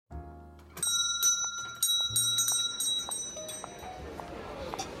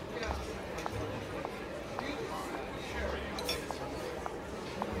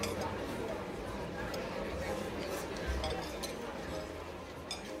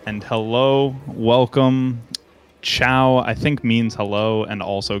and hello, welcome. Ciao, I think means hello and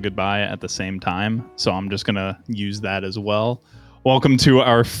also goodbye at the same time. So I'm just going to use that as well. Welcome to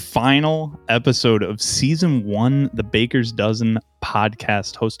our final episode of season 1, the Baker's Dozen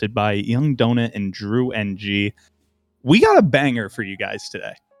podcast, hosted by Young Donut and Drew NG. We got a banger for you guys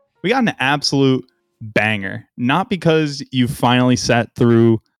today. We got an absolute banger. Not because you finally sat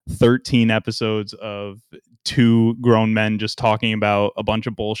through 13 episodes of two grown men just talking about a bunch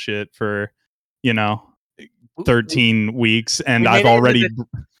of bullshit for, 13 weeks, and I've already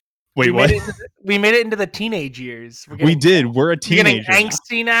wait, what? We made it into the teenage years. We did. We're a teenager. We're getting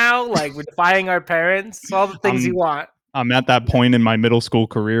angsty now. Like, we're defying our parents. All the things you want. I'm at that point in my middle school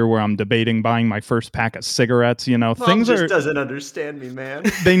career where I'm debating buying my first pack of cigarettes. Mom just doesn't understand me, man.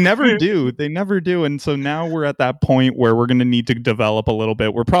 They never do. They never do. And so now we're at that point where we're going to need to develop a little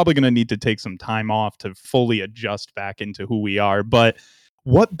bit. We're probably going to need to take some time off to fully adjust back into who we are. But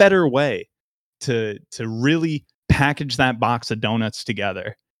what better way to really package that box of donuts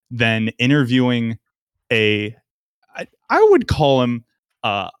together than interviewing I would call him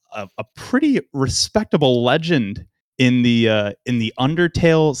a pretty respectable legend in the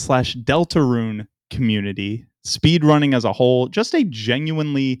Undertale / Deltarune community, speedrunning as a whole, just a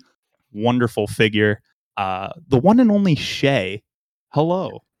genuinely wonderful figure. The one and only Shayy.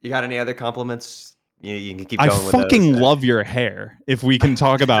 Hello. You got any other compliments? You can keep going with those. I fucking love your hair. If we can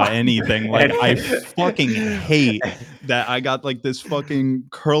talk about anything, like I fucking hate that I got like this fucking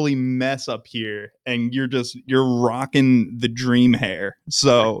curly mess up here, and you're rocking the dream hair.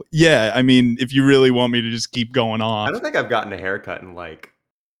 So yeah, I mean, if you really want me to just keep going on, I don't think I've gotten a haircut in like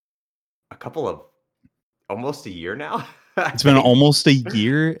almost a year now. It's been almost a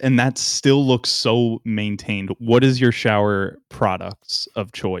year, and that still looks so maintained. What is your shower products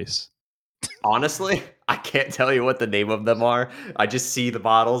of choice? Honestly, I can't tell you what the name of them are. I just see the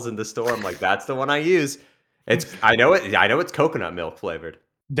bottles in the store. I'm like, that's the one I use. I know it's coconut milk flavored.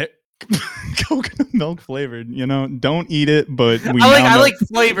 Coconut milk flavored, don't eat it, but I like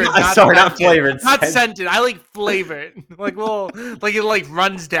flavored. Not flavored. Not scented. I like flavored. Like it like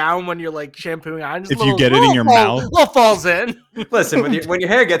runs down when you're like shampooing on. If you get it in your mouth, little falls in. Listen, when your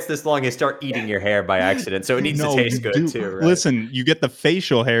hair gets this long, you start eating your hair by accident, so it needs to taste good too. Right? Listen, you get the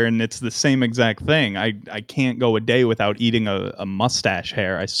facial hair, and it's the same exact thing. I can't go a day without eating a mustache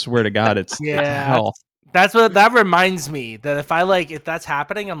hair. I swear to God, it's hell. That reminds me that if that's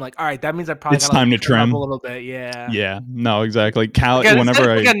happening, I'm like, all right, that means I probably it's time to trim a little bit. Yeah. Yeah. No, exactly. It's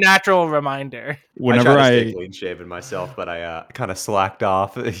a natural reminder. Whenever I stay clean shaven myself, but I kind of slacked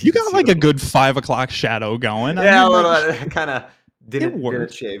off. You got like a good 5 o'clock shadow going. Yeah, I kind of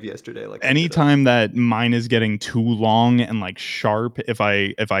didn't shave yesterday. Like anytime that mine is getting too long and like sharp, if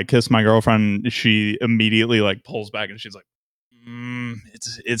I kiss my girlfriend, she immediately like pulls back and she's like,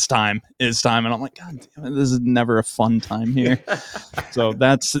 it's time, and I'm like, God damn it, this is never a fun time here. So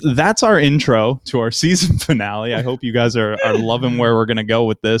that's our intro to our season finale. I hope you guys are loving where we're gonna go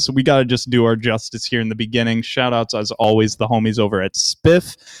with this. We gotta just do our justice here in the beginning. Shout outs as always, the homies over at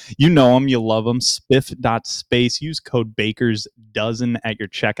Spiff. You know them, you love them. Spiff.space. Use code BakersDozen at your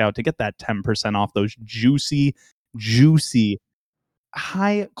checkout to get that 10% off those juicy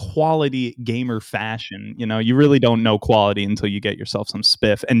high quality gamer fashion. You really don't know quality until you get yourself some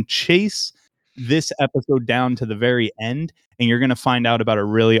Spiff. And chase this episode down to the very end, and you're going to find out about a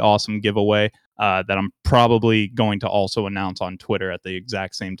really awesome giveaway that I'm probably going to also announce on Twitter at the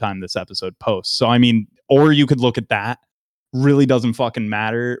exact same time this episode posts. So I mean, or you could look at that. Really doesn't fucking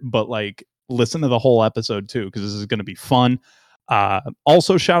matter, but like listen to the whole episode too, because this is going to be fun.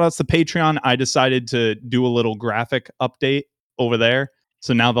 Also, shout outs to Patreon. I decided to do a little graphic update over there.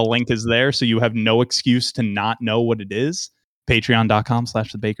 So now the link is there, so you have no excuse to not know what it is.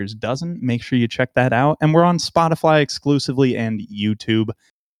 Patreon.com/thebakersdozen. Make sure you check that out. And we're on Spotify exclusively and YouTube.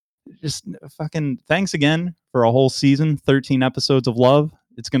 Just fucking thanks again for a whole season, 13 episodes of love.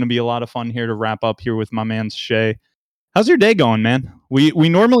 It's going to be a lot of fun here to wrap up here with my man Shayy. How's your day going, man? We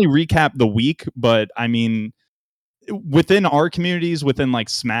normally recap the week, but I mean, within our communities, within like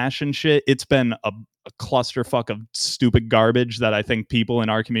Smash and shit, it's been a clusterfuck of stupid garbage that I think people in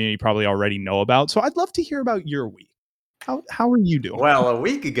our community probably already know about. So I'd love to hear about your week. How are you doing? Well, a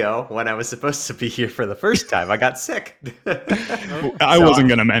week ago, when I was supposed to be here for the first time, I got sick. I wasn't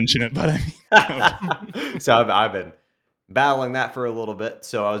going to mention it, but I mean... So I've been battling that for a little bit.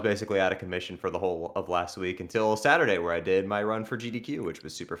 So I was basically out of commission for the whole of last week until Saturday, where I did my run for GDQ, which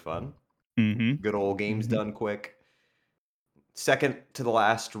was super fun. Mm-hmm. Good old games done quick. Second to the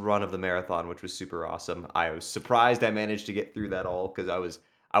last run of the marathon, which was super awesome. I was surprised I managed to get through that all, because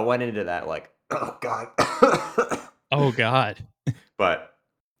I went into that like, oh God. Oh God. But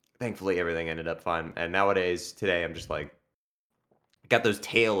thankfully everything ended up fine. And nowadays, today, I'm just like got those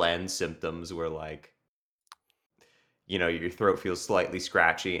tail end symptoms where like your throat feels slightly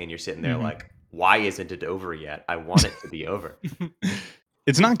scratchy, and you're sitting there Mhm. like, why isn't it over yet? I want it to be over.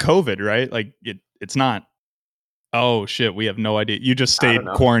 It's not COVID, right? Like it's not. Oh shit, we have no idea. You just I don't stayed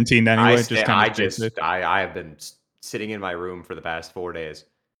know. quarantined I anyway, stay. just kind of I stayed safe. just. I have been sitting in my room for the past 4 days.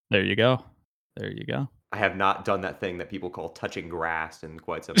 There you go. There you go. I have not done that thing that people call touching grass in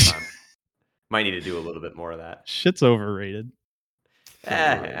quite some time. Might need to do a little bit more of that. Shit's overrated. It's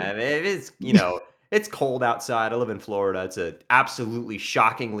overrated. I mean, it is. It's cold outside. I live in Florida. It's a absolutely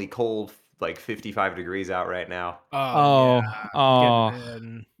shockingly cold, like 55 degrees out right now. Oh, yeah. oh,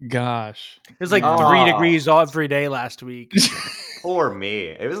 Getting in. gosh. It was like No. 3 degrees every day last week. Poor me.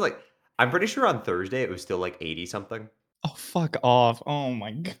 It was like I'm pretty sure on Thursday it was still like 80 something. Oh, fuck off. Oh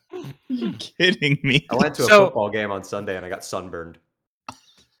my god. Are you kidding me? I went to a So- football game on Sunday and I got sunburned.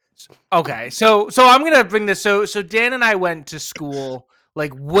 Okay, so I'm gonna bring this. So Dan and I went to school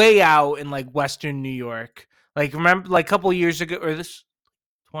like way out in like Western New York. Like remember, like a couple years ago, or this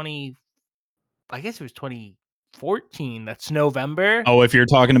 20, I guess it was 2014. That's November. Oh, if you're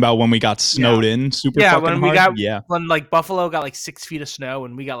talking about when we got snowed in super Yeah, fucking when we hard? got Yeah. when like Buffalo got like 6 feet of snow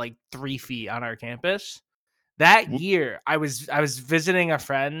and we got like 3 feet on our campus. That year, I was visiting a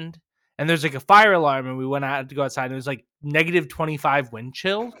friend and there's like a fire alarm and we went out to go outside and it was like -25 wind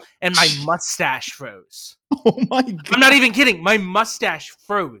chill and my mustache froze. Oh my god. I'm not even kidding. My mustache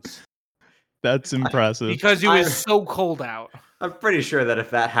froze That's impressive. because it was so cold out. I'm pretty sure that if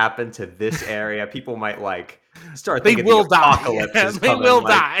that happened to this area, people might like start They thinking will the die. apocalypse is They coming. will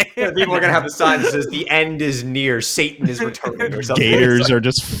like, die. People are gonna have the sign that says the end is near, Satan is returning, or something. Gators are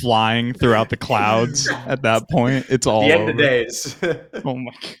just flying throughout the clouds at that point. It's all the end over. of days. Oh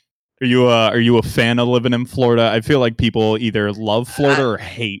my god. Are you a fan of living in Florida? I feel like people either love Florida or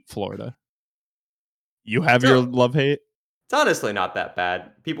hate Florida. You have your love hate? It's honestly not that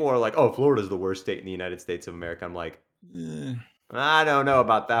bad. People are like, "Oh, Florida's the worst state in the United States of America." I'm like, I don't know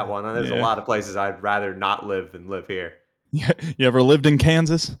about that one. There's a lot of places I'd rather not live than live here. Yeah, you ever lived in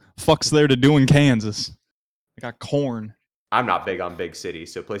Kansas? Fuck's there to do in Kansas? I got corn. I'm not big on big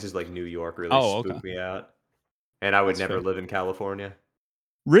cities, so places like New York really spook me out. And I would never live in California.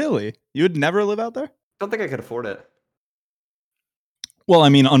 Really? You would never live out there? Don't think I could afford it. Well, I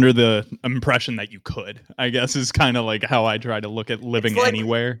mean, under the impression that you could, I guess, is kind of like how I try to look at living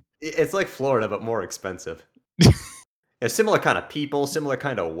anywhere. It's like Florida, but more expensive. Similar kind of people, similar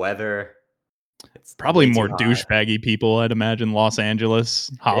kind of weather. It's probably more douchebaggy people, I'd imagine. Los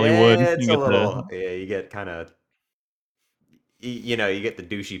Angeles, Hollywood. Yeah, it's a little. Yeah, you get kind of. You get the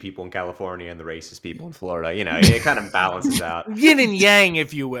douchey people in California and the racist people in Florida. It kind of balances out. Yin and yang,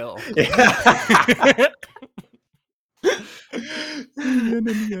 if you will.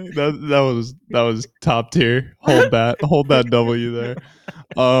 That was top tier. Hold that W there.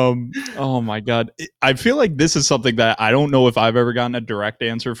 Oh my god, I feel like this is something that I don't know if I've ever gotten a direct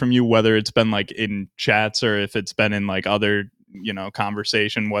answer from you, whether it's been like in chats or if it's been in like other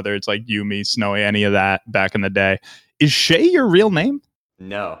conversation, whether it's like you, me, Snowy, any of that back in the day. Is Shayy your real name?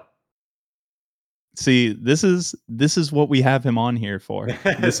 No. See, this is what we have him on here for.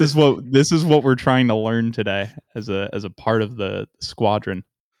 This is what we're trying to learn today as a part of the squadron.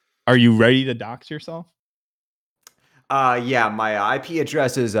 Are you ready to dox yourself? Yeah, my IP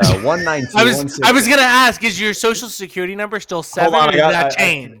address is 192. I was gonna ask, is your social security number still 7? Or did that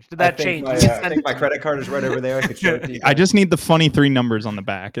change? Did that change? I think my credit card is right over there. I could show it to you. I just need the funny 3 numbers on the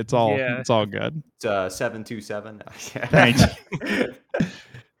back. It's all good. It's 727. Thank you.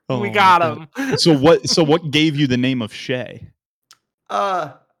 We got him. So what gave you the name of Shayy?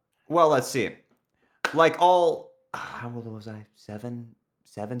 Well, let's see. Like all, how old was I?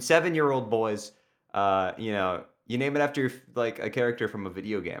 7-year-old boys. You name it after like a character from a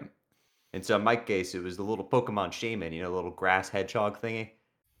video game. And so in my case, it was the little Pokemon Shaman, the little grass hedgehog thingy.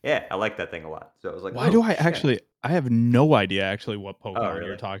 Yeah, I like that thing a lot. So I was like, why do I actually? I have no idea actually what Pokemon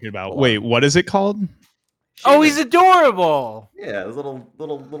you're talking about. Wait, what is it called? Shaman. Oh, he's adorable. Yeah, this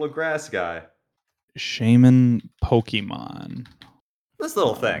little grass guy. Shaman Pokemon. This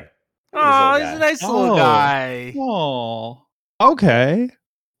little thing. Oh, he's a nice little guy. Oh, okay.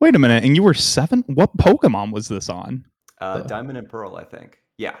 Wait a minute, and you were 7? What Pokemon was this on? Diamond and Pearl, I think.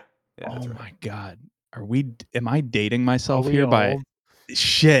 Yeah. Oh my god. Am I dating myself here by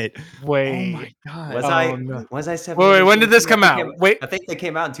shit? Wait. Oh my god. Was I 7? Wait, when did this come out? Wait. I think they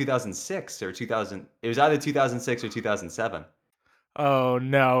came out in 2006 or 2000. It was either 2006 or 2007. Oh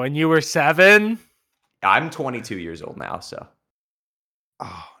no, and you were 7? I'm 22 years old now, so.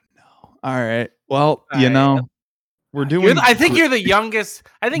 Oh no. All right. Well, we're doing. I think you're the youngest.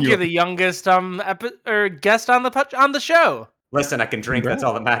 I think You- you're the youngest or guest on the show. Listen, I can drink. That's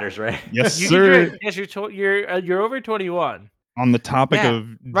all that matters, right? Yes, You sir. can drink. Yes, you're over 21. On the topic Yeah, of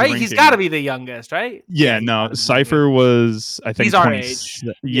right? drinking, He's got to be the youngest, right? Yeah, he's no. gotta be the Cypher was, I think, He's our 20. age.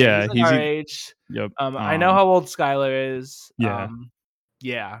 Yeah, he's like our age. Yep. I know how old Skylar is. Yeah.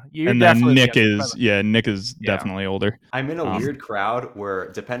 Yeah, you're And then definitely Nick the youngest, is, Nick is Yeah. definitely older. I'm in a weird crowd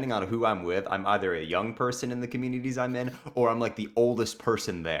where, depending on who I'm with, I'm either a young person in the communities I'm in, or I'm like the oldest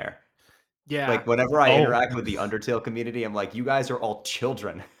person there. Yeah. Like whenever I interact with the Undertale community, I'm like, you guys are all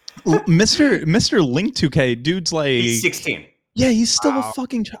children. Mr. Link 2K, dude's like He's 16. Yeah, he's still a Wow.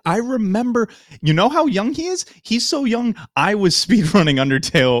 fucking I remember, you know how young he is? He's so young. I was speedrunning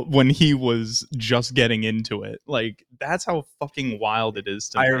Undertale when he was just getting into it. Like, that's how fucking wild it is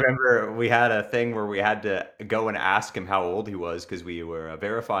to I me. remember we had a thing where we had to go and ask him how old he was because we were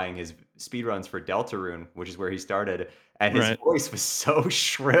verifying his speedruns for Deltarune, which is where he started. And his voice was so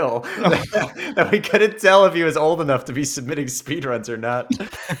shrill that we couldn't tell if he was old enough to be submitting speedruns or not.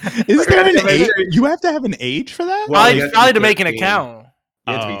 Is there an age? You have to have an age for that? Well, probably to make an account.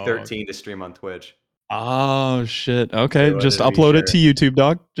 You have to be 13 to stream on Twitch. Oh shit! Okay, So just to be upload it sure. to YouTube,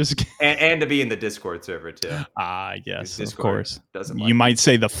 dog. Just And to be in the Discord server too. yes, of Discord course. doesn't You like might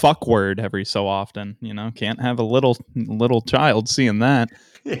say the fuck word every so often. You know, can't have a little child seeing that.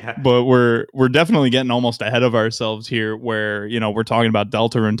 Yeah. But we're definitely getting almost ahead of ourselves here, where we're talking about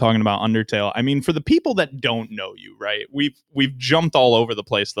Delta and talking about Undertale. I mean, for the people that don't know you, right? We've jumped all over the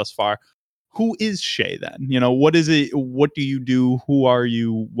place thus far. Who is Shayy then? What is it? What do you do? Who are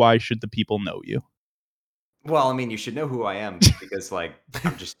you? Why should the people know you? Well, I mean, you should know who I am because, like,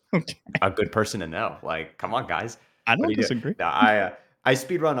 I'm just a good person to know. Like, come on, guys. I don't disagree. No, I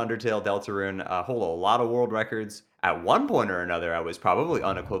speedrun Undertale, Deltarune, hold a lot of world records. At one point or another, I was probably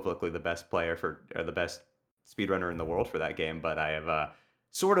unequivocally the best player or the best speedrunner in the world for that game. But I have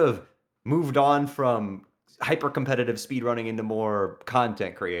sort of moved on from hyper-competitive speedrunning into more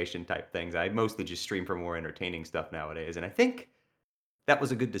content creation type things. I mostly just stream for more entertaining stuff nowadays. And I think that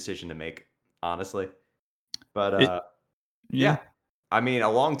was a good decision to make, honestly. But yeah. I mean,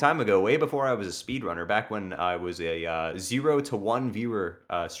 a long time ago, way before I was a speedrunner, back when I was a 0 to 1 viewer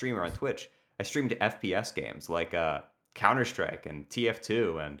streamer on Twitch, I streamed FPS games like Counter-Strike and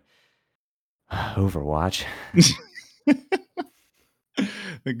TF2 and Overwatch.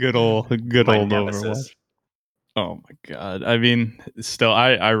 The good old Overwatch. Oh my god! I mean, still,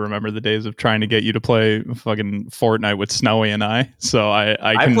 I remember the days of trying to get you to play fucking Fortnite with Snowy and I. So I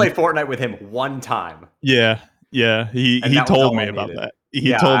played Fortnite with him one time. Yeah. He told me about that.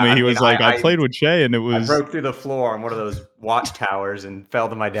 He told me he was like, I played with Shayy, and it was I broke through the floor on one of those watchtowers and fell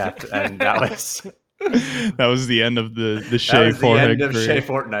to my death, and that was that was the end of the Shayy Fortnite. The end of Shayy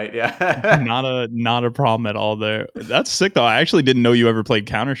Fortnite, yeah. not a problem at all there. That's sick though. I actually didn't know you ever played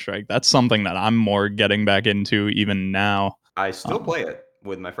Counter-Strike. That's something that I'm more getting back into even now. I still play it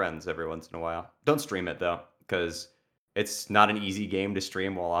with my friends every once in a while. Don't stream it though, because it's not an easy game to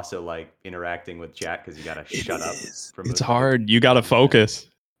stream while also like interacting with chat because you gotta shut up. It's hard. You gotta focus.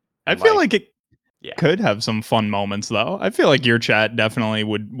 I feel like it could have some fun moments though. I feel like your chat definitely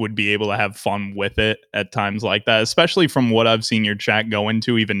would be able to have fun with it at times like that, especially from what I've seen your chat go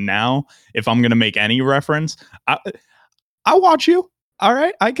into even now. If I'm gonna make any reference, I'll watch you. All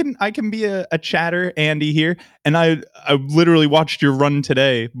right, I can be a chatter Andy here, and I literally watched your run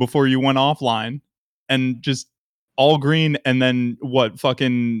today before you went offline, and just all green, and then what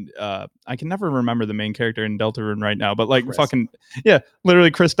fucking I can never remember the main character in Deltarune right now, but like Chris. fucking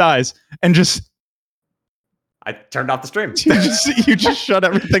literally Chris dies, and just I turned off the stream. you just shut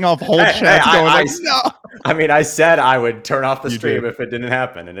everything off. Whole chat's going no. I mean, I said I would turn off the stream if it didn't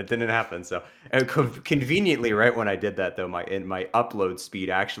happen, and it didn't happen. So conveniently, right when I did that, though, my upload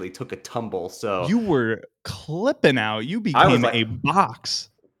speed actually took a tumble. So you were clipping out. You became a box.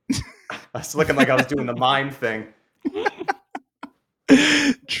 I was looking like I was doing the mime thing.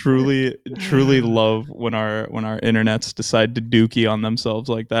 truly love when our internets decide to dookie on themselves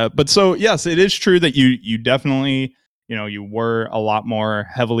like that. But so yes, it is true that you definitely you were a lot more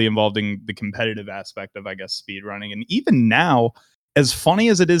heavily involved in the competitive aspect of, I guess, speed running. And even now, as funny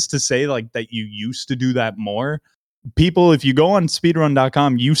as it is to say like that you used to do that more, people, if you go on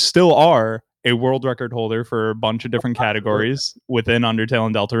speedrun.com, you still are a world record holder for a bunch of different categories within Undertale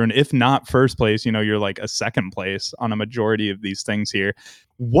and Deltarune. If not first place, you're like a second place on a majority of these things here.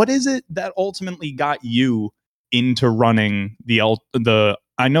 What is it that ultimately got you into running the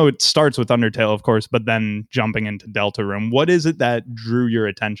I know it starts with Undertale, of course, but then jumping into Deltarune? What is it that drew your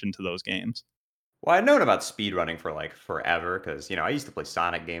attention to those games? Well, I'd known about speedrunning for like forever because, I used to play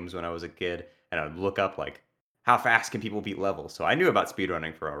Sonic games when I was a kid, and I'd look up like how fast can people beat levels? So I knew about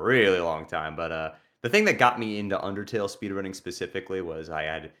speedrunning for a really long time, but the thing that got me into Undertale speedrunning specifically was I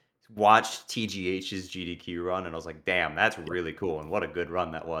had watched TGH's GDQ run, and I was like, damn, that's really cool, and what a good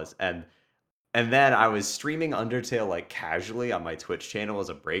run that was. And then I was streaming Undertale like casually on my Twitch channel as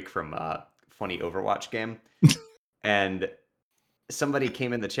a break from a funny Overwatch game, and somebody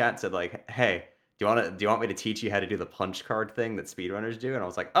came in the chat and said like, "Hey, do you want me to teach you how to do the punch card thing that speedrunners do?" And I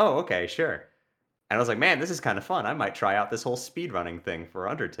was like, "Oh, okay, sure." And I was like, "Man, this is kind of fun. I might try out this whole speedrunning thing for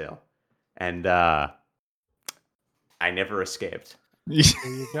Undertale." And I never escaped. There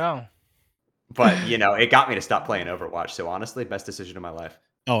you go. But it got me to stop playing Overwatch. So honestly, best decision of my life.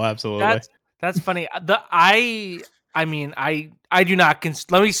 Oh, absolutely. That's funny. I mean, I do not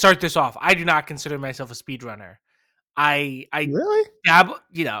let me start this off. I do not consider myself a speedrunner. I Really?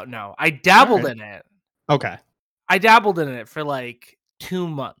 No. I dabbled in it. Okay. I dabbled in it for like 2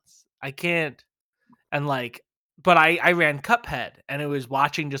 months. I can't and like but I ran Cuphead, and it was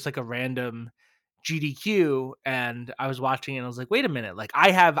watching just like a random GDQ, and I was watching it and I was like, wait a minute, like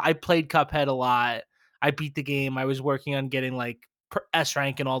I played Cuphead a lot. I beat the game. I was working on getting like S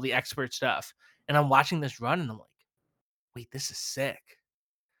rank and all the expert stuff. And I'm watching this run and I'm like, wait, this is sick.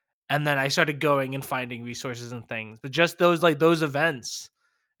 And then I started going and finding resources and things. But just those events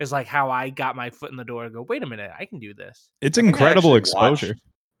is like how I got my foot in the door and go, wait a minute, I can do this. It's I think I incredible actually exposure.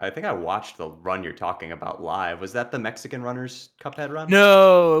 I think I watched the run you're talking about live. Was that the Mexican runner's Cuphead run?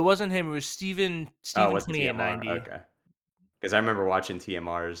 No, it wasn't him. It was Steven Oh, was it 2890. TMR? Okay. Because I remember watching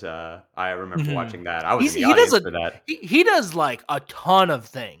TMR's. I remember Mhm. watching that. I was in the audience for that. He does like a ton of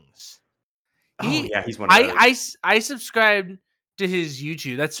things. Oh yeah, he's one of those. I subscribed to his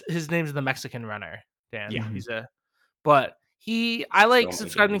YouTube. That's his name's the Mexican Runner, Dan. Yeah. I like So many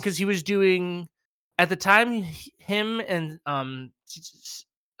subscribing games. because he was doing at the time him and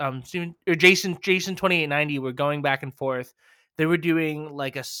Jason 2890 were going back and forth. They were doing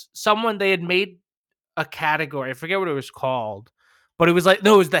like they had made a category. I forget what it was called, but it was like it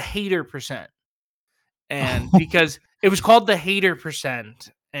was the hater percent. And because it was called the hater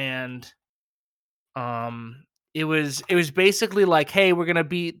percent, and it was basically like, hey, we're gonna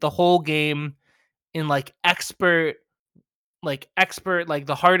beat the whole game in like expert, like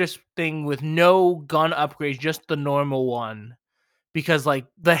the hardest thing with no gun upgrades, just the normal one, because like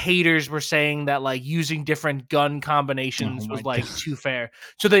the haters were saying that like using different gun combinations was like too fair,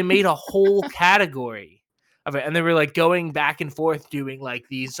 so they made a whole category of it, and they were like going back and forth doing like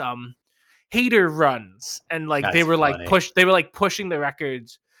these hater runs, and like That's they were funny. like pushing the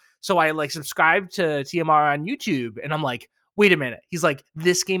records. So I like subscribed to TMR on YouTube, and I'm like, wait a minute. He's like,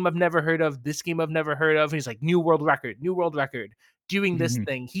 this game I've never heard of, this game I've never heard of. And he's like, new world record, doing this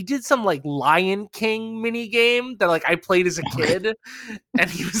thing. He did some like Lion King mini game that like I played as a kid, and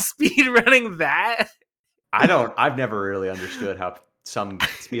he was speed running that. I've never really understood how some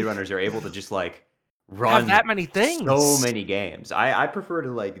speedrunners are able to just like run that many things. so many games. I prefer to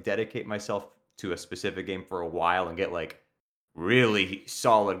like dedicate myself to a specific game for a while and get like really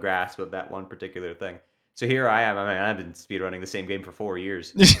solid grasp of that one particular thing. So here I am. I mean, I've been speedrunning the same game for 4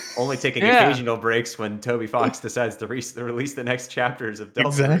 years, only taking occasional breaks when Toby Fox decides to release the next chapters of Delta.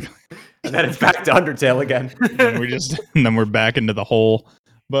 Exactly. And then it's back to Undertale again. And then we're back into the hole.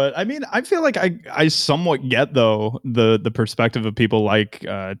 But I mean, I feel like I somewhat get though the perspective of people like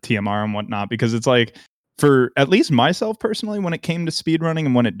TMR and whatnot, because it's like, for at least myself personally, when it came to speedrunning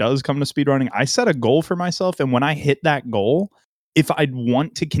and when it does come to speedrunning, I set a goal for myself, and when I hit that goal, if I'd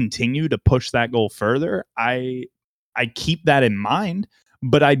want to continue to push that goal further, I keep that in mind,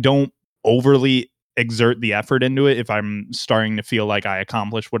 but I don't overly exert the effort into it if I'm starting to feel like I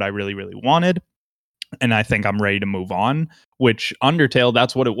accomplished what I really, really wanted. And I think I'm ready to move on, which Undertale,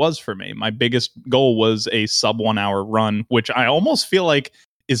 that's what it was for me. My biggest goal was a sub 1 hour run, which I almost feel like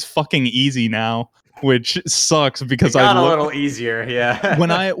is fucking easy now, which sucks because it got a little easier. Yeah.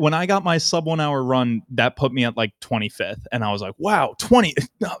 when I got my sub 1 hour run, that put me at like 25th, and I was like, wow,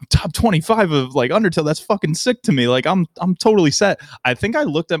 top 25 of like Undertale. That's fucking sick to me. Like I'm totally set. I think I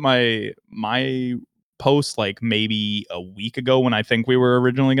looked at my post like maybe a week ago when I think we were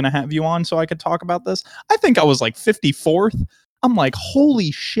originally going to have you on so I could talk about this. I think I was like 54th. I'm like,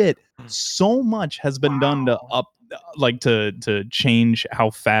 holy shit, so much has been done to to change how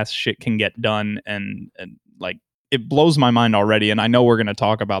fast shit can get done, and like it blows my mind already, and I know we're going to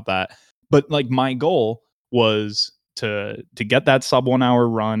talk about that. But like my goal was to get that sub 1 hour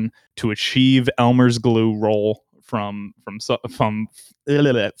run, to achieve Elmer's glue roll from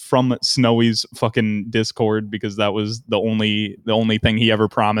Snowy's fucking Discord, because that was the only thing he ever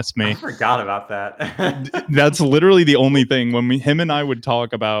promised me. I forgot about that. That's literally the only thing. When him and I would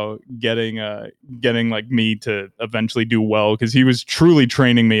talk about getting like me to eventually do well, because he was truly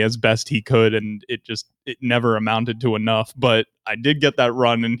training me as best he could, and it never amounted to enough. But I did get that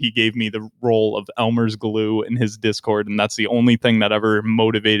run, and he gave me the role of Elmer's glue in his Discord, and that's the only thing that ever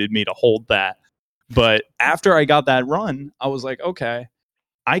motivated me to hold that. But after I got that run, I was like, okay,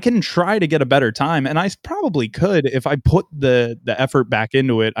 I can try to get a better time, and I probably could if I put the effort back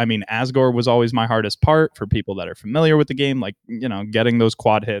into it. I mean, Asgore was always my hardest part. For people that are familiar with the game, like, getting those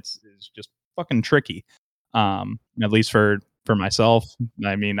quad hits is just fucking tricky. At least for myself.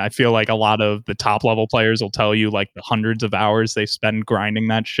 I mean, I feel like a lot of the top level players will tell you like the hundreds of hours they spend grinding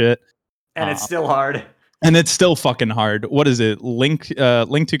that shit, and it's still hard. And it's still fucking hard. What is it? Link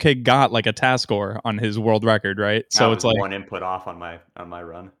 2K got like a task score on his world record, right? So it's like one input off on my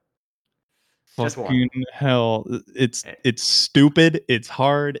run. Just fucking one. Hell, it's stupid. It's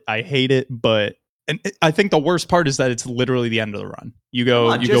hard. I hate it, but I think the worst part is that it's literally the end of the run. You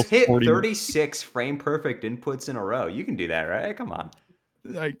go, just hit 36 frame perfect inputs in a row. You can do that, right? Come on.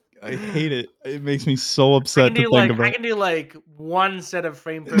 I hate it. It makes me so upset to think about. I can do like one set of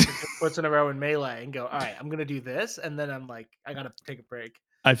frame perfect inputs in a row in Melee and go, all right, I'm gonna do this, and then I'm like, I gotta take a break.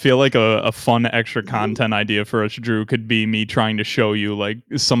 I feel like a fun extra content idea for us, Drew, could be me trying to show you like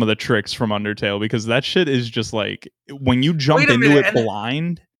some of the tricks from Undertale, because that shit is just like when you jump into it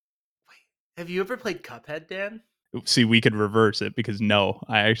blind. Have you ever played Cuphead, Dan? See, we could reverse it, because no,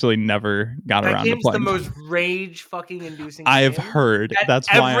 I actually never got around to playing. That game's the most rage fucking inducing. I have heard. That's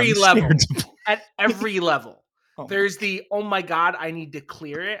why I'm scared to play. At every level. There's the, oh my god, I need to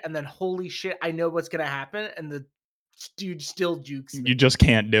clear it, and then holy shit, I know what's gonna happen, and the dude still jukes me. You just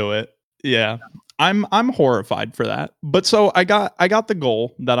can't do it. Yeah. I'm horrified for that. But so I got the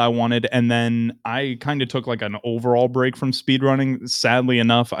goal that I wanted, and then I kind of took like an overall break from speedrunning. Sadly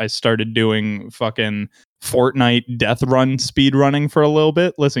enough, I started doing fucking Fortnite death run speedrunning for a little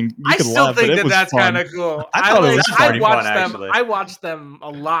bit. Listen, you can laugh, but it was that's fun. Kind of cool. I thought it was pretty fun, actually. I watched them a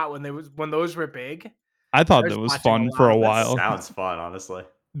lot when those were big. I thought that was fun for a while. That sounds fun, honestly.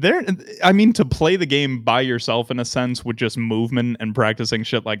 To play the game by yourself in a sense with just movement and practicing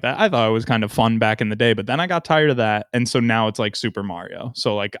shit like that, I thought it was kind of fun back in the day, but then I got tired of that, and so now it's like Super Mario.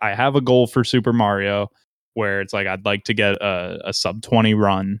 So like I have a goal for Super Mario where it's like I'd like to get a sub 20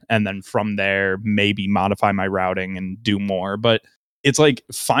 run, and then from there maybe modify my routing and do more. But it's like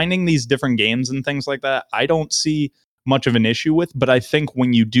finding these different games and things like that, I don't see much of an issue with, but I think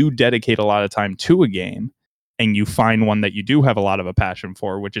when you do dedicate a lot of time to a game, and you find one that you do have a lot of a passion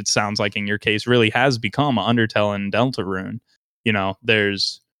for, which it sounds like in your case really has become Undertale and Deltarune,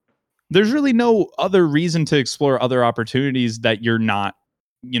 there's really no other reason to explore other opportunities that you're not,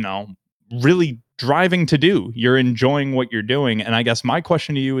 really driving to do. You're enjoying what you're doing. And I guess my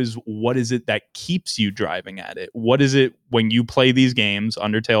question to you is, what is it that keeps you driving at it? What is it when you play these games,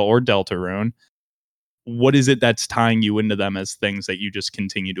 Undertale or Deltarune? What is it that's tying you into them as things that you just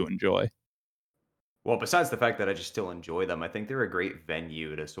continue to enjoy? Well, besides the fact that I just still enjoy them, I think they're a great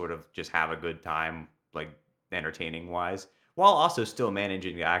venue to sort of just have a good time, like entertaining wise, while also still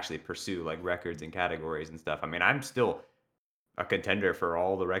managing to actually pursue like records and categories and stuff. I mean, I'm still a contender for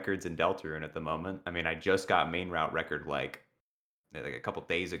all the records in Deltarune at the moment. I mean, I just got main route record like a couple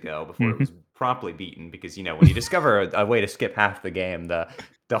days ago before it was promptly beaten, because when you discover a way to skip half the game, the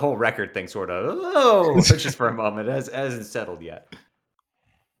whole record thing sort of just for a moment hasn't settled yet.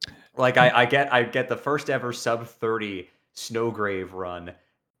 Like I get the first ever sub 30 Snowgrave run,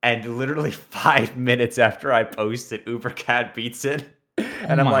 and literally 5 minutes after I post it, Ubercat beats it.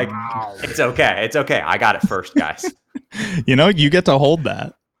 And I'm like, it's okay. I got it first, guys. You get to hold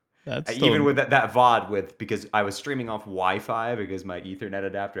that. That's even with that VOD because I was streaming off Wi-Fi because my Ethernet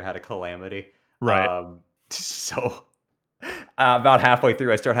adapter had a calamity. Right. So about halfway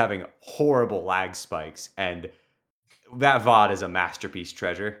through, I start having horrible lag spikes, and that VOD is a masterpiece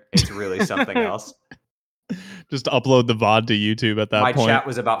treasure. It's really something else. Just upload the VOD to YouTube at that point. My chat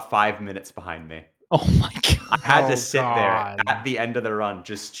was about 5 minutes behind me. Oh my god! I had to sit there at the end of the run,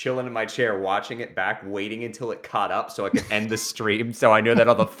 just chilling in my chair, watching it back, waiting until it caught up so I could end the stream. So I knew that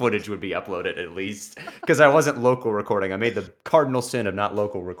all the footage would be uploaded at least, because I wasn't local recording. I made the cardinal sin of not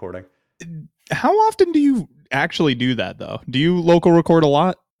local recording. How often do you actually do that, though? Do you local record a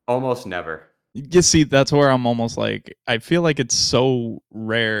lot? Almost never. You see, that's where I'm almost like, I feel like it's so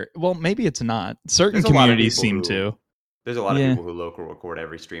rare. Well, maybe it's not. Certain communities seem to. There's a lot of people who local record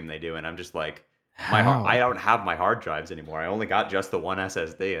every stream they do, and I'm just like, I don't have my hard drives anymore. I only got just the one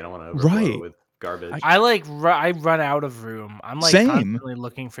SSD. I don't want to overflow with garbage. I run out of room. I'm like Same. constantly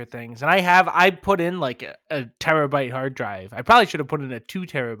looking for things, and I put in like a terabyte hard drive. I probably should have put in a 2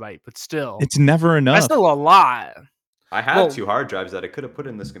 terabyte, but still, It's never that's enough. still a lot. I have Well- 2 hard drives that I could have put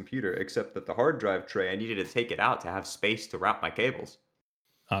in this computer, except that the hard drive tray, I needed to take it out to have space to route my cables.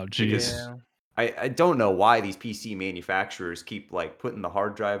 Oh, Because jeez. Yeah. I don't know why these PC manufacturers keep like putting the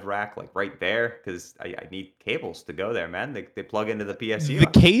hard drive rack like right there, because I need cables to go there, man. They plug into the PSU.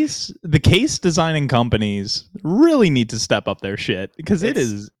 The case designing companies really need to step up their shit because it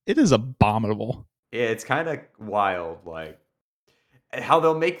is abominable. Yeah, it's kind of wild, like how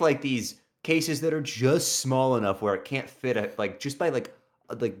they'll make like these cases that are just small enough where it can't fit like just by like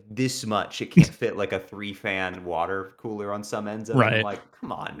this much, it can't fit like a 3-fan water cooler on some ends of it. I'm Right. like,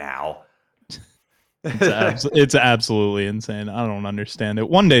 come on now. It's absolutely insane. I don't understand it.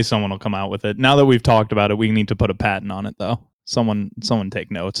 One day someone will come out with it. Now that we've talked about it, we need to put a patent on it, though. Someone take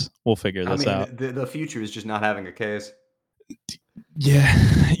notes. We'll figure this out. The future is just not having a case.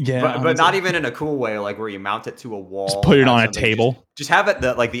 Yeah, but not even in a cool way, like where you mount it to a wall. Just put it and have on a something- table. Just have it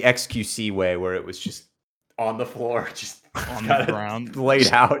the XQC way, where it was just on the floor, just On the ground.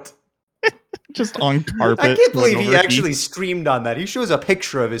 laid out. Just on carpet. I can't believe going he over actually heat. streamed on that. He shows a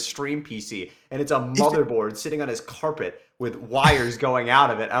picture of his stream PC, and it's a motherboard sitting on his carpet with wires going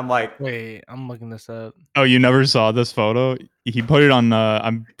out of it. I'm like, Wait, I'm looking this up. Oh, you never saw this photo? He put it on.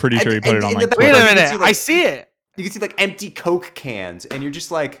 I'm pretty sure he put it on in like the Wait a You can minute, see, like- I see it. you can see like empty Coke cans, and you're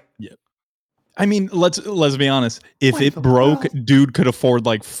just like, I mean, let's be honest. If What it the broke, fuck? dude could afford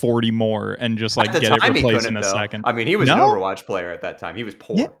like 40 more and just like at the get it time he replaced couldn't, in a though. second. I mean, he was an No? Overwatch player at that time. He was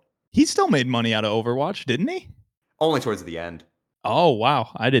poor. Yeah. He still made money out of Overwatch, didn't he? Only towards the end. Oh wow,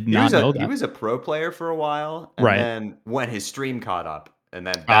 I did He not was know He that. was a pro player for a while, and Right. then when his stream caught up, and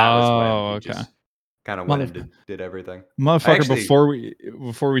then that was when he okay. just kind of went and did everything. Motherfucker, actually-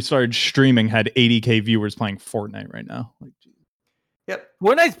 before we started streaming, had 80K viewers playing Fortnite right now. Like, Yep.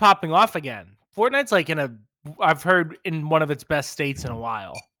 Fortnite's popping off again. Fortnite's like I've heard in one of its best states in a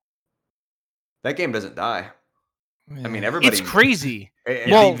while. That game doesn't die. I mean, everybody. It's crazy.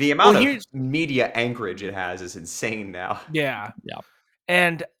 The, the amount of here's- media anchorage it has is insane now. Yeah. Yeah.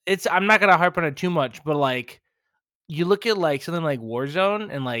 And I'm not gonna harp on it too much, but like you look at like something like Warzone,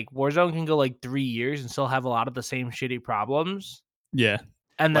 and like Warzone can go like 3 years and still have a lot of the same shitty problems. yeah.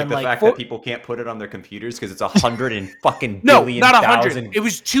 And Like then the like fact that people can't put it on their computers because it's 100 and fucking no, billion not 100. thousand. It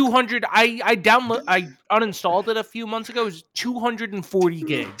was 200. I uninstalled it a few months ago. It was 240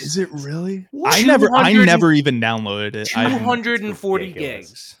 gigs. Is it really? What? I never 200 even downloaded it. 240 ridiculous.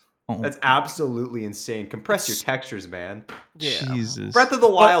 gigs. That's absolutely insane. Compress your textures, man. Yeah. Jesus. Breath of the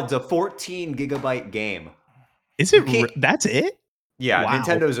Wild's a 14 gigabyte game. Is it? can't- That's it? Yeah, Wow.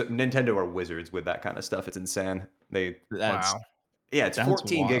 Nintendo are wizards with that kind of stuff. It's insane. That's Wow. Yeah, it's That's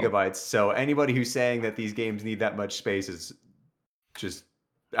 14 wild. gigabytes. So anybody who's saying that these games need that much space is just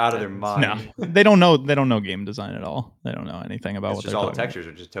out of their mind. no. They don't know. They don't know game design at all. They don't know anything about It's what just they're all the talking about. textures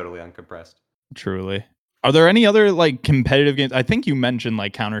are just totally uncompressed. Truly. Are there any other like competitive games? I think you mentioned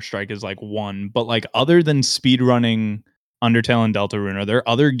like Counter-Strike is like one, but like other than speedrunning Undertale and Deltarune, are there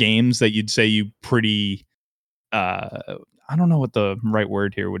other games that you'd say you pretty I don't know what the right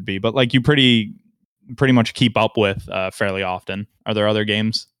word here would be, but like you pretty much keep up with fairly often? Are there other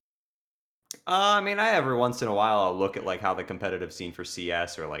games? I mean, every once in a while I'll look at like how the competitive scene for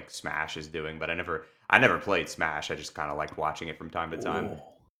CS or like Smash is doing, but I never played Smash. I just kind of liked watching it from time to time. Ooh.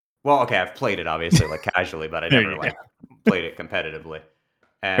 Well, okay, I've played it obviously like casually, but I There never you like played it competitively.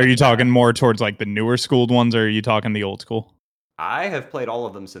 Are you And, talking more towards like the newer schooled ones, or are you talking the old school? I have played all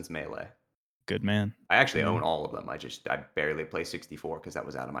of them since Melee. Good man. I actually Mhm. own all of them. I barely play 64 because that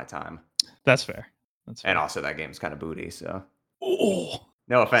was out of my time. That's fair. That's fair. And also that game's kind of booty, so Oh.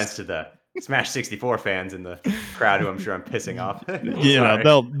 no offense to the Smash 64 fans in the crowd who I'm sure I'm pissing off. You know,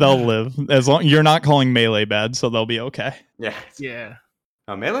 they'll live as long you're not calling Melee bad, so they'll be okay. Yeah. Yeah.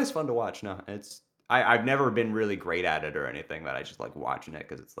 Melee's fun to watch. No, I've never been really great at it or anything, but I just like watching it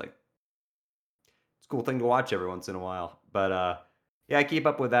because it's like it's a cool thing to watch every once in a while. But yeah, I keep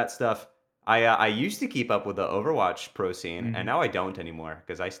up with that stuff. I used to keep up with the Overwatch pro scene, and now I don't anymore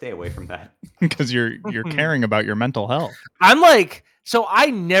because I stay away from that. Because you're caring about your mental health. I'm like, so I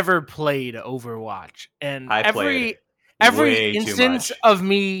never played Overwatch, and I played way every too instance much. of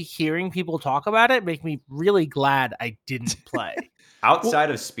me hearing people talk about it make me really glad I didn't play. Outside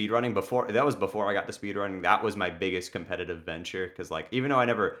of speedrunning, before I got to speedrunning, that was my biggest competitive venture. Because like, even though I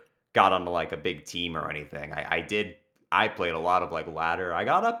never got onto like a big team or anything, I played a lot of like ladder. I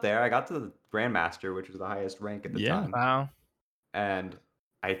got up there. I got to the Grandmaster, which was the highest rank at the Yeah. time. Wow. And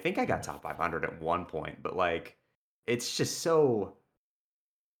I think I got top 500 at one point. But like, it's just so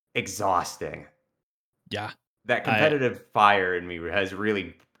exhausting. Yeah. That competitive fire in me has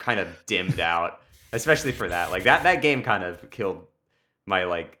really kind of dimmed out, especially for that. Like that game kind of killed my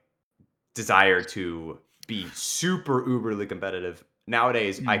like desire to be super uberly competitive.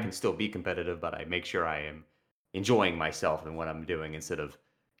 Nowadays, I can still be competitive, but I make sure I am enjoying myself and what I'm doing instead of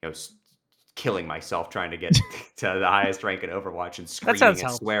killing myself trying to get to the highest rank in Overwatch and screaming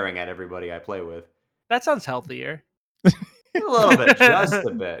and swearing at everybody I play with. That sounds healthier. A little bit, just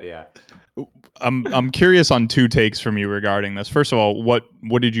a bit, yeah. I'm curious on two takes from you regarding this. First of all, what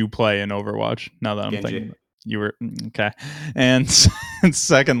did you play in Overwatch? Now that I'm Genji. thinking, you were okay. And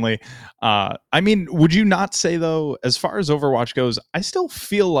secondly, I mean, would you not say though, as far as Overwatch goes, I still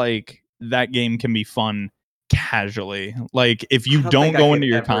feel like that game can be fun casually. Like if you don't go into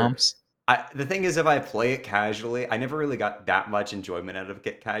your comps. The thing is, if I play it casually, I never really got that much enjoyment out of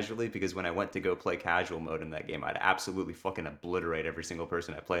it casually because when I went to go play casual mode in that game, I'd absolutely fucking obliterate every single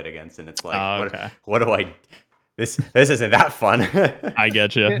person I played against, and it's like, what do I? This isn't that fun. I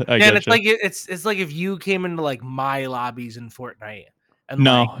get you. It's like it's like if you came into like my lobbies in Fortnite. And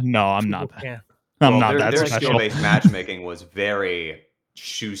no, I'm not that. I'm not that their special. skill-based matchmaking was very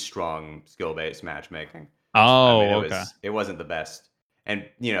shoe-strung skill-based matchmaking. Oh, I mean, okay. It wasn't the best. And,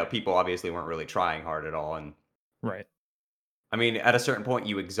 people obviously weren't really trying hard at all. And right. I mean, at a certain point,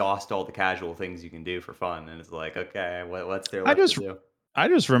 you exhaust all the casual things you can do for fun. And it's like, okay, what's there left to do? I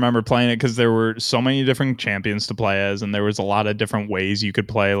just remember playing it because there were so many different champions to play as, and there was a lot of different ways you could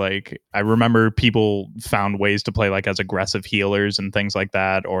play. Like, I remember people found ways to play like as aggressive healers and things like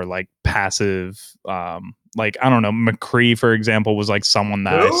that, or like passive. Like, I don't know, McCree, for example, was like someone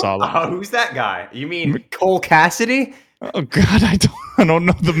that I saw. Like, who's that guy? You mean Cole Cassidy? Oh God, I don't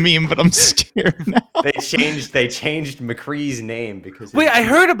know the meme, but I'm scared now. They changed McCree's name because wait, I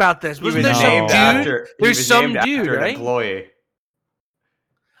heard about this. Wasn't there some dude? There's some dude, right? An employee.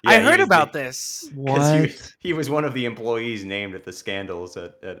 Yeah, I heard about this. What? He was one of the employees named at the scandals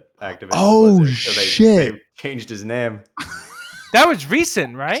at Activision. Oh, Blizzard, so shit. They changed his name. That was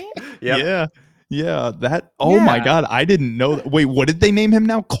recent, right? Yep. Yeah. That. Oh my God, I didn't know that. Wait, what did they name him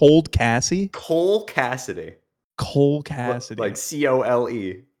now? Cold Cassie? Cole Cassidy. Cole Cassidy. Like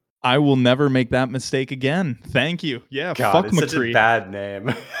COLE. I will never make that mistake again. Thank you. Yeah, God, fuck it's McCree. Such a bad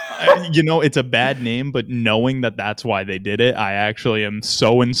name. It's a bad name, but knowing that that's why they did it, I actually am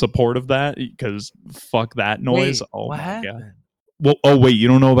so in support of that because fuck that noise. Wait, what happened? God. Well, wait, you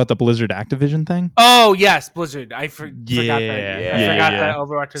don't know about the Blizzard Activision thing? Oh yes, Blizzard. I forgot that. Yeah. I forgot that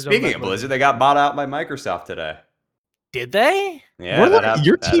Overwatch was Speaking of Blizzard, they got bought out by Microsoft today. Did they? Yeah,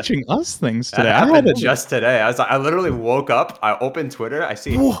 you're teaching us things today. That happened just today. I literally woke up. I opened Twitter. I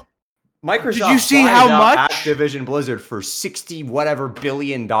see Microsoft. Did you see how much Activision Blizzard for $60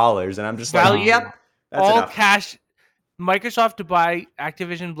 billion, and I'm just like, yep, that's all enough. Cash. Microsoft to buy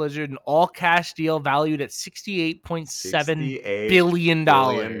Activision Blizzard, an all cash deal valued at $68.7 billion.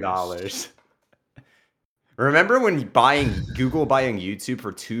 Remember when Google buying YouTube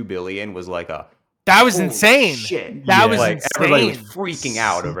for $2 billion was like a that was insane. Shit. That was like insane. Everybody was freaking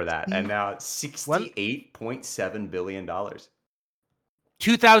out over that, and now it's $68.7 billion.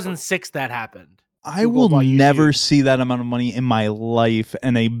 2006 that happened. I will never see that amount of money in my life,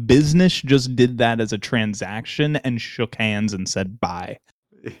 and a business just did that as a transaction and shook hands and said bye.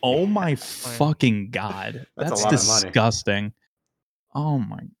 Oh my fucking God. That's disgusting. Oh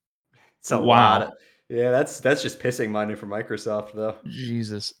my. It's a lot. That's just pissing money for Microsoft though.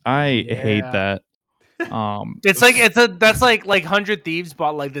 Jesus. I hate that. It's like that's like 100 Thieves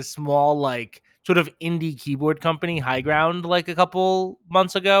bought like this small like sort of indie keyboard company, High Ground, like a couple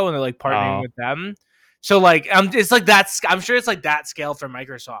months ago, and they're like partnering with them. So like, it's like that's. I'm sure it's like that scale for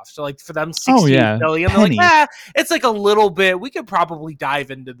Microsoft. So like for them, $68 billion, they're like, it's like a little bit. We could probably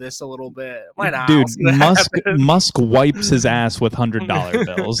dive into this a little bit. Why not? Dude, Musk wipes his ass with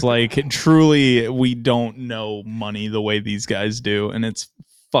 $100 bills. Like truly, we don't know money the way these guys do, and it's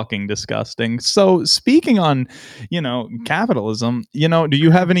fucking disgusting. So speaking on, capitalism, do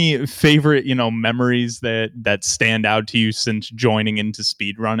you have any favorite, memories that stand out to you since joining into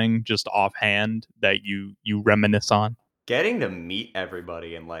speedrunning, just offhand, that you reminisce on? Getting to meet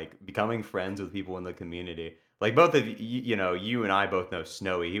everybody and like becoming friends with people in the community. Like both of you and I both know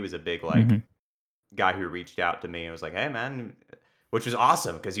Snowy. He was a big guy who reached out to me and was like, hey man, which was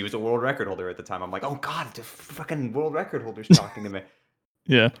awesome because he was a world record holder at the time. I'm like, oh God, the fucking world record holder's talking to me.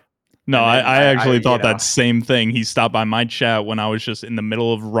 Yeah. No, I actually thought that same thing. He stopped by my chat when I was just in the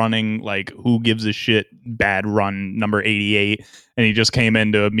middle of running, like, who gives a shit, bad run number 88, and he just came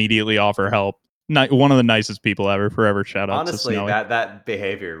in to immediately offer help. One of the nicest people ever. Forever shout out Honestly, to Snowy. that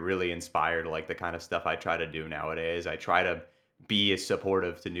behavior really inspired like the kind of stuff I try to do nowadays. I try to be as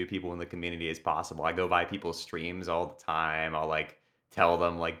supportive to new people in the community as possible. I go by people's streams all the time. I'll like tell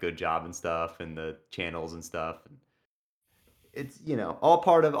them like good job and stuff and the channels and stuff. It's all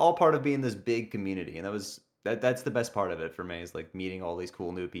part of being this big community, and that's the best part of it for me is like meeting all these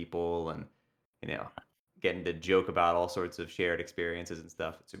cool new people and you know getting to joke about all sorts of shared experiences and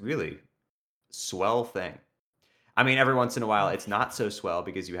stuff. It's a really swell thing. I mean, every once in a while, it's not so swell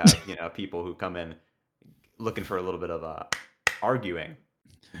because you have people who come in looking for a little bit of arguing,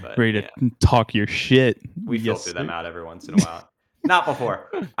 but Ready to talk your shit. we Yes, filter them sir. out every once in a while. Not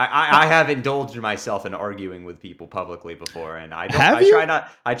before. I have indulged myself in arguing with people publicly before, and I don't. Have you?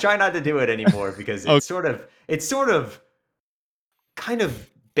 I try not to do it anymore because Okay. it sort of kind of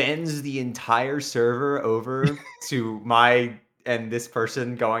bends the entire server over to my and this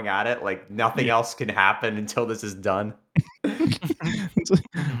person going at it. Like nothing else can happen until this is done.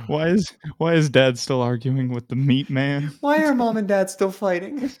 Why is Dad still arguing with the meat man? Why are mom and dad still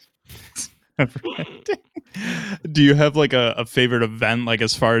fighting? Do you have like a favorite event, like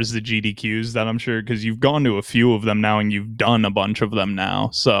as far as the GDQs that I'm sure, because you've gone to a few of them now and you've done a bunch of them now,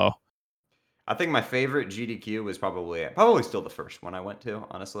 so I think my favorite GDQ was probably still the first one I went to,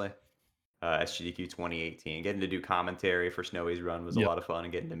 honestly. SGDQ 2018. Getting to do commentary for Snowy's run was a lot of fun,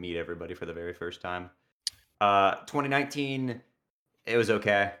 and getting to meet everybody for the very first time. 2019, it was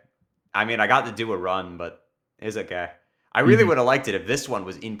okay. I mean, I got to do a run, but it was okay. I really would have liked it if this one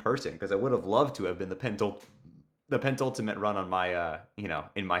was in person, because I would have loved to have been the penultimate run on my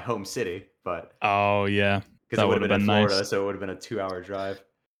in my home city, but oh yeah, because it would have been in Florida, nice. so it would have been a 2-hour drive.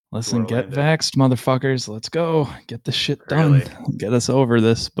 Listen, get vaxxed, motherfuckers. Let's go. Get the shit done. Really? Get us over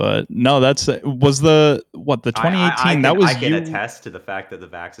this. But no, was the 2018? I can attest to the fact that the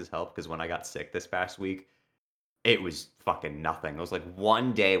vaxes helped, because when I got sick this past week, it was fucking nothing. It was like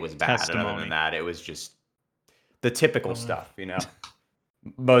one day was bad. Testimony. And other than that, it was just the typical stuff,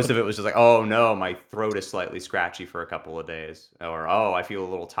 Most of it was just like, oh no, my throat is slightly scratchy for a couple of days. Or, oh, I feel a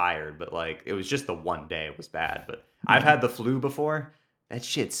little tired. But like, it was just the one day it was bad. But I've had the flu before. That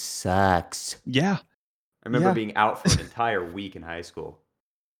shit sucks. Yeah. I remember being out for an entire week in high school.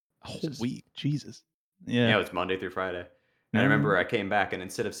 A whole week. Jesus. Yeah, Yeah. it was Monday through Friday. And I remember I came back, and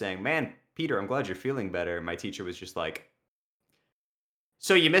instead of saying, man, Peter, I'm glad you're feeling better, my teacher was just like,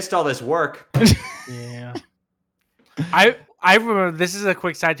 so you missed all this work. Yeah. I remember, this is a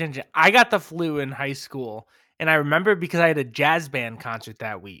quick side tangent. I got the flu in high school, and I remember because I had a jazz band concert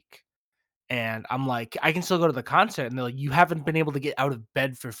that week. And I'm like, I can still go to the concert. And they're like, you haven't been able to get out of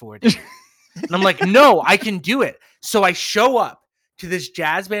bed for 4 days. And I'm like, no, I can do it. So I show up to this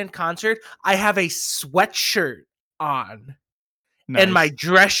jazz band concert. I have a sweatshirt on and my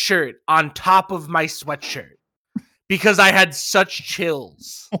dress shirt on top of my sweatshirt because I had such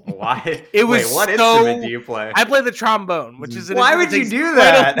chills. Why? It was Wait, what instrument do you play? I play the trombone, which is why would you do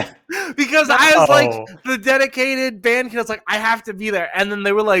that? Because I was like the dedicated band kid. I was like, I have to be there. And then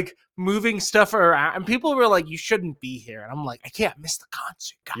they were like moving stuff around, and people were like, you shouldn't be here. And I'm like, I can't miss the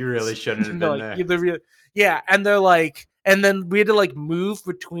concert, guys. You really shouldn't have been there. Yeah, and they're like, and then we had to like move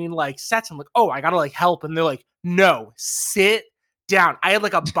between like sets. I'm like, oh, I gotta like help. And they're like, no, sit down. I had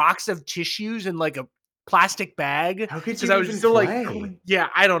like a box of tissues and like a plastic bag. How could you I was even still play? like, yeah,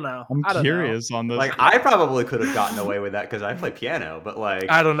 I don't know. I'm curious on this. Like, I probably could have gotten away with that because I play piano, but like,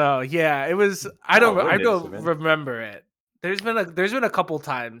 I don't know. Yeah, it was. I don't remember it. There's been a couple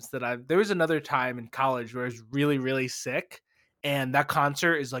times that there was another time in college where I was really, really sick, and that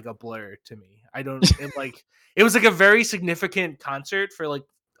concert is like a blur to me. I don't it was like a very significant concert for like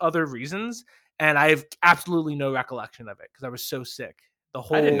other reasons, and I have absolutely no recollection of it because I was so sick.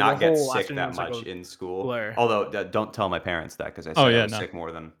 I did not get sick that much in school. Blur. Although, don't tell my parents that, because I said I was sick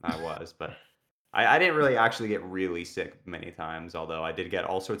more than I was. But I didn't really actually get really sick many times, although I did get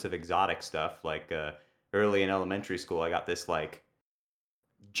all sorts of exotic stuff. Like early in elementary school, I got this like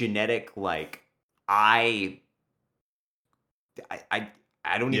genetic like I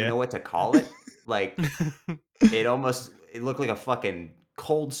don't even know what to call it. Like it looked like a fucking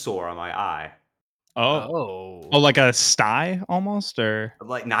cold sore on my eye. Oh, like a sty almost, or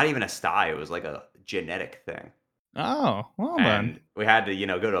like not even a sty. It was like a genetic thing. Oh, well and then. We had to,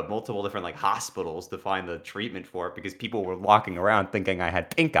 go to multiple different like hospitals to find the treatment for it because people were walking around thinking I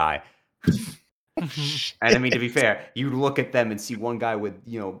had pink eye. And I mean, to be fair, you look at them and see one guy with,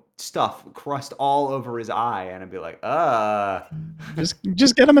 stuff crust all over his eye, and I'd be like,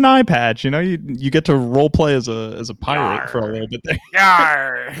 just get him an eye patch. You get to role play as a pirate for a little bit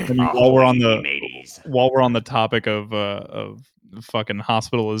there. And while we're on the topic of fucking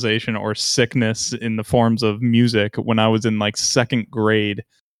hospitalization or sickness in the forms of music, when I was in like second grade,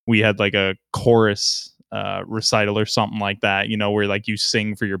 we had like a chorus recital or something like that, where like you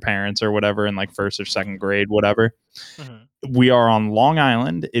sing for your parents or whatever in like first or second grade, whatever. Mhm. We are on Long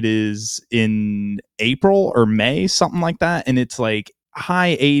Island. It is in April or May, something like that, and it's like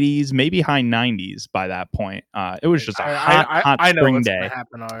high 80s, maybe high 90s by that point. It was just a hot I know spring what's gonna day.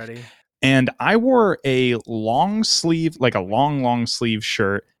 happen already. And I wore a long sleeve, like a long sleeve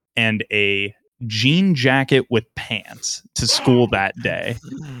shirt and a jean jacket with pants to school that day,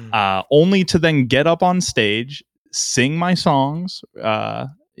 only to then get up on stage, sing my songs,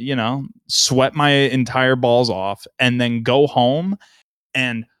 sweat my entire balls off, and then go home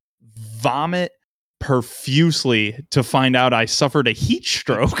and vomit profusely to find out I suffered a heat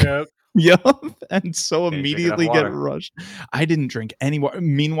stroke. Yep. Yep. And so Didn't drink enough immediately get water. rushed. I didn't drink any water.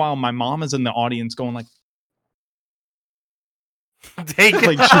 Meanwhile, my mom is in the audience going like,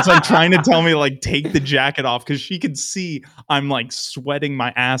 she's like trying to tell me like take the jacket off because she could see I'm like sweating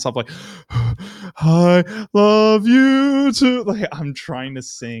my ass off, like I love you too. Like I'm trying to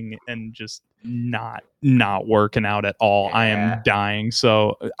sing and just not working out at all. I Yeah. am dying.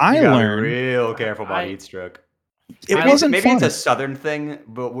 So I You gotta be learned real careful about heat stroke. it Maybe wasn't maybe it's fun. a southern thing,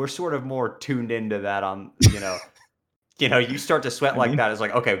 but we're sort of more tuned into that on you start to sweat like that. It's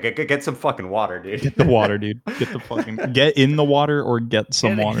like, okay, get some fucking water, dude. Get the water, dude. Get in the water or get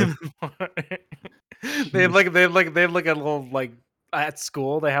some water. They have like a little like at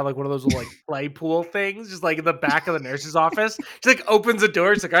school. They have like one of those little like play pool things, just like in the back of the nurse's office. She like opens the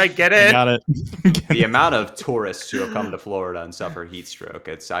door. It's like, all right, get in. I got it. The amount of tourists who have come to Florida and suffer heat stroke,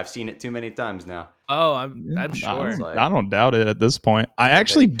 I've seen it too many times now. Oh, I'm sure. I don't doubt it at this point. I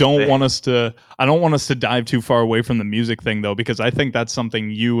actually don't want us to dive too far away from the music thing though, because I think that's something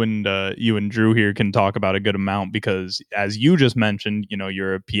you and Drew here can talk about a good amount, because as you just mentioned,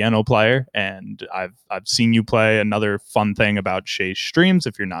 you're a piano player, and I've seen you play. Another fun thing about Shay's streams,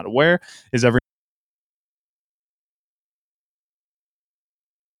 if you're not aware, is every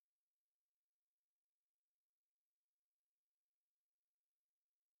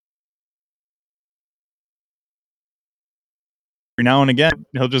now and again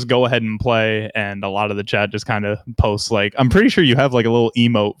he'll just go ahead and play, and a lot of the chat just kind of posts like, I'm pretty sure you have like a little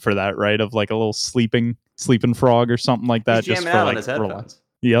emote for that, right, of like a little sleeping frog or something like that. He's just jamming for out on like his headphones.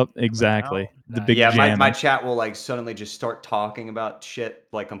 Yep, exactly. The big Yeah, my jam. chat will like suddenly just start talking about shit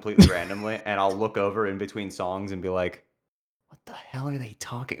like completely randomly, and I'll look over in between songs and be like, what the hell are they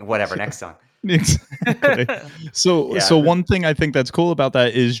talking? Whatever, next song. Exactly. So one thing I think that's cool about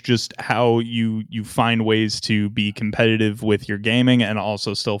that is just how you find ways to be competitive with your gaming, and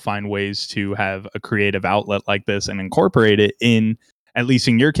also still find ways to have a creative outlet like this and incorporate it in, at least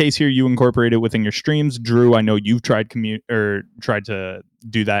in your case here, you incorporate it within your streams. Drew, I know you've tried to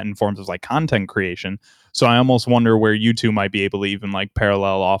do that in forms of like content creation. So I almost wonder where you two might be able to even like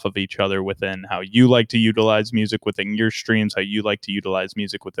parallel off of each other within how you like to utilize music within your streams, how you like to utilize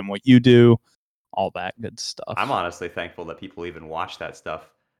music within what you do, all that good stuff. I'm honestly thankful that people even watch that stuff,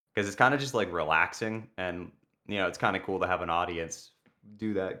 because it's kind of just like relaxing, and it's kind of cool to have an audience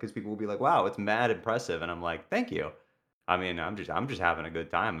do that, because people will be like, wow, it's mad impressive, and I'm like, thank you. I mean, I'm just having a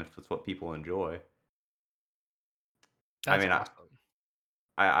good time if it's what people enjoy. That's awesome.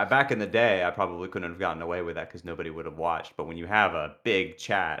 I back in the day, I probably couldn't have gotten away with that because nobody would have watched. But when you have a big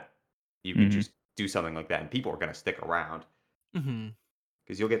chat, you can just do something like that, and people are going to stick around.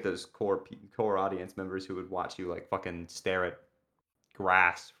 Because you'll get those core audience members who would watch you like fucking stare at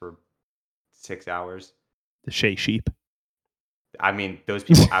grass for 6 hours. The Shayy sheep. I mean, those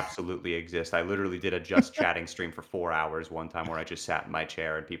people absolutely exist. I literally did a just chatting stream for 4 hours one time where I just sat in my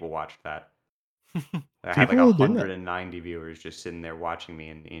chair and people watched that. I had like 190 viewers just sitting there watching me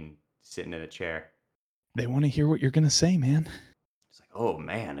and sitting in a chair. They want to hear what you're gonna say, man. It's like, oh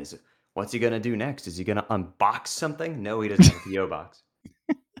man, what's he gonna do next? Is he gonna unbox something? No, he doesn't have a PO box.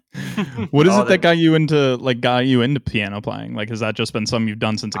 What is it that got you into piano playing? Like, has that just been something you've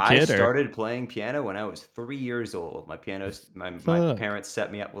done since a kid? I started playing piano when I was 3 years old. My parents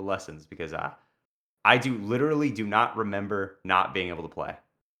set me up with lessons because I literally do not remember not being able to play.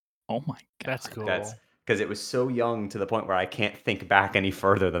 Oh my god, that's cool. That's because it was so young to the point where I can't think back any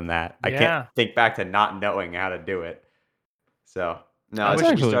further than that. I can't think back to not knowing how to do it. So no, I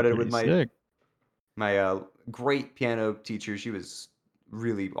wish we started with my great piano teacher. She was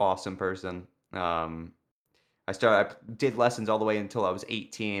really awesome person. I did lessons all the way until I was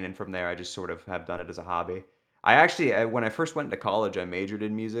 18, and from there I just sort of have done it as a hobby. When I first went to college, I majored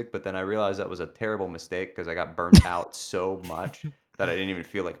in music, but then I realized that was a terrible mistake because I got burnt out so much that I didn't even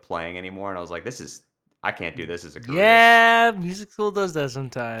feel like playing anymore. And I was like, I can't do this as a career. Yeah, music school does that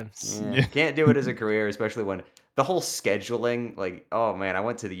sometimes. Yeah. Can't do it as a career, especially when the whole scheduling, like, oh man, I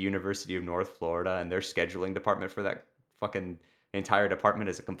went to the University of North Florida and their scheduling department for that fucking entire department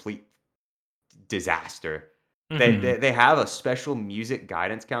is a complete disaster. They have a special music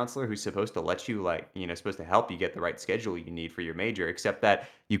guidance counselor who's supposed to let you, like, supposed to help you get the right schedule you need for your major, except that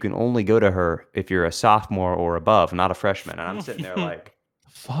you can only go to her if you're a sophomore or above, not a freshman. And I'm sitting there like,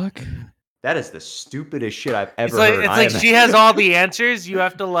 fuck. that is the stupidest shit I've ever heard. It's like she has all the answers. You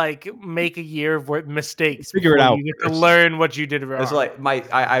have to like make a year of mistakes. Figure it out. You get to learn what you did wrong. It's like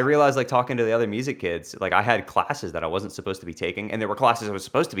I realized, like, talking to the other music kids, like, I had classes that I wasn't supposed to be taking, and there were classes I was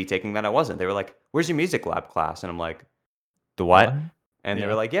supposed to be taking that I wasn't. They were like, "Where's your music lab class?" And I'm like, "The what?" And they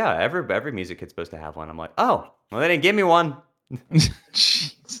were like, "Yeah, every music kid's supposed to have one." I'm like, "Oh, well, they didn't give me one."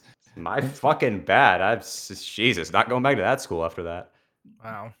 My fucking bad. Jesus, not going back to that school after that.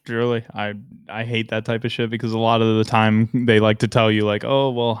 Wow. Truly, I hate that type of shit because a lot of the time they like to tell you like,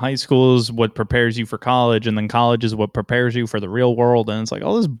 oh, well, high school is what prepares you for college, and then college is what prepares you for the real world, and it's like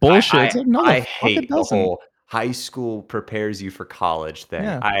all this bullshit. It's like, no, I the fuck it hate the doesn't. whole high school prepares you for college thing.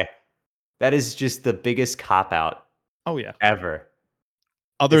 Yeah. That is just the biggest cop out. Oh yeah, ever.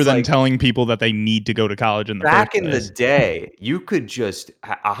 Other It's than like, telling people that they need to go to college in the back first in place. the day, you could just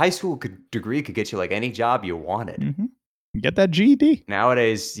a high school degree could get you like any job you wanted. Mm-hmm. Get that GED.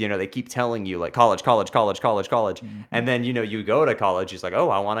 Nowadays, they keep telling you like college, and then you go to college. It's like, oh,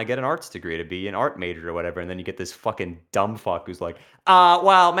 I want to get an arts degree to be an art major or whatever, and then you get this fucking dumb fuck who's like,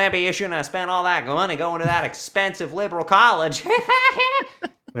 well, maybe you shouldn't have spent all that money going to that expensive liberal college.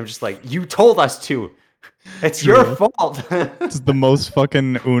 And I'm just like, you told us to. It's your fault. It's the most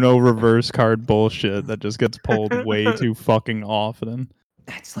fucking Uno reverse card bullshit that just gets pulled way too fucking often.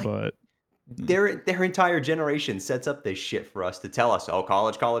 That's like, but their entire generation sets up this shit for us to tell us, oh,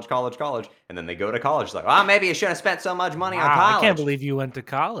 college, and then they go to college. It's like, well, maybe you shouldn't have spent so much money on college. I can't believe you went to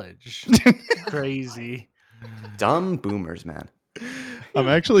college. Crazy. Dumb boomers, man. I'm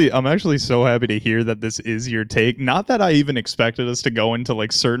actually so happy to hear that this is your take. Not that I even expected us to go into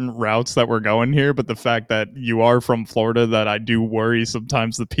like certain routes that we're going here, but the fact that you are from Florida, that I do worry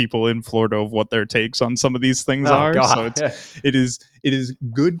sometimes the people in Florida of what their takes on some of these things are. God. So it is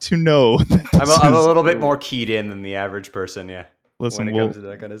good to know. I'm a little bit more keyed in than the average person. Yeah. Listen, when it comes to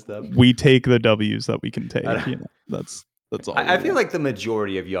that kind of stuff, we take the W's that we can take. That's all. I feel like the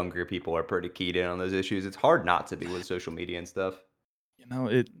majority of younger people are pretty keyed in on those issues. It's hard not to be with social media and stuff.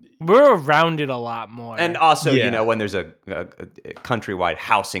 We're around it a lot more. And also, when there's a countrywide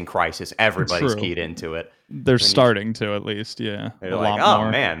housing crisis, everybody's keyed into it. They're starting to, at least, yeah. They're like, oh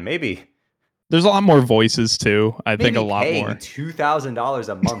man, maybe. There's a lot more voices too. I think a lot more. $2,000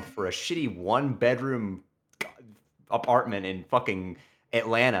 a month for a shitty 1-bedroom apartment in fucking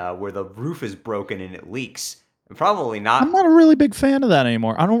Atlanta where the roof is broken and it leaks. Probably not. I'm not a really big fan of that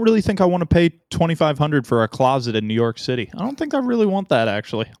anymore. I don't really think I want to pay $2,500 for a closet in New York City. I don't think I really want that.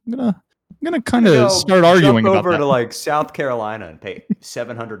 Actually, I'm gonna kind of start arguing about that. Jump over to like South Carolina and pay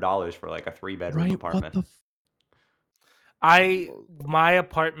 $700 for like a 3-bedroom apartment. My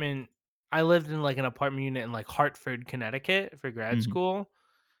apartment. I lived in like an apartment unit in like Hartford, Connecticut for grad school,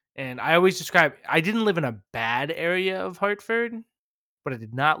 and I always describe. I didn't live in a bad area of Hartford, but I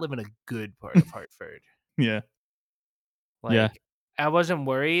did not live in a good part of Hartford. Yeah. I wasn't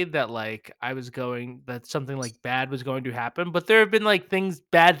worried that that something like bad was going to happen, but there have been like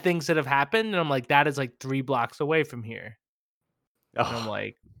bad things that have happened, and I'm like, that is like 3 blocks away from here. And I'm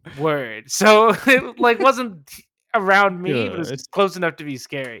like, word. So it like wasn't around me, but it was close enough to be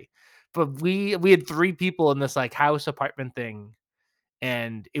scary. But we had 3 people in this like house apartment thing,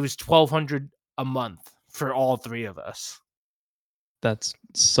 and it was $1,200 a month for all 3 of us. That's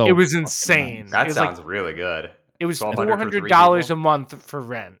so. It was insane. That sounds really good. It was $400 a month for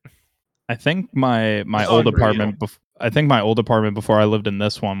rent. I think my old apartment. My old apartment before I lived in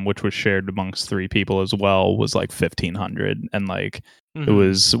this one, which was shared amongst 3 people as well, was like $1,500, and like it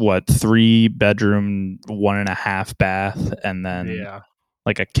was 3-bedroom, 1.5 bath, and then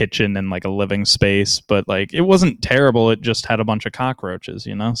like a kitchen and like a living space. But like it wasn't terrible. It just had a bunch of cockroaches,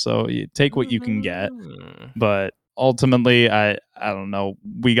 So you take what you can get, but. Ultimately, I don't know.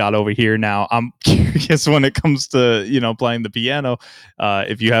 We got over here now. I'm curious when it comes to playing the piano.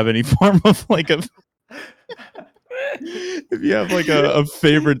 If you have any form of like if you have like a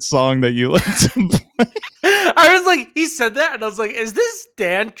favorite song that you like to play. I was like, he said that, and I was like, is this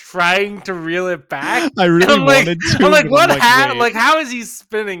Dan trying to reel it back? I really wanted to. I'm like, what happened? Like, how is he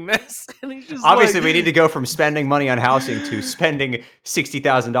spinning this? And he's just obviously we need to go from spending money on housing to spending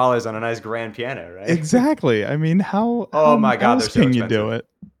 $60,000 on a nice grand piano, right? Exactly. I mean, how? Oh my God, else they're so can expensive. you do it?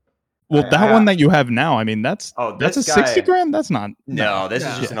 Well, that one that you have now, I mean, that's this a 60 guy. grand. That's not. No, this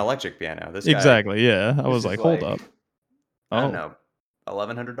is No. just an electric piano. This guy. Exactly. Yeah. I This was is like, hold up. I don't Oh, know,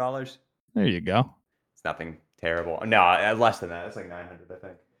 $1,100. there you go. It's nothing terrible. No, less than that. It's like 900, I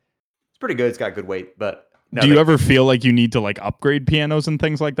think. It's pretty good. It's got good weight, but no, Do you ever feel like you need to like upgrade pianos and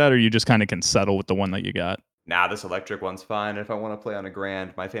things like that, or you just kind of can settle with the one that you got? Nah, this electric one's fine. If I want to play on a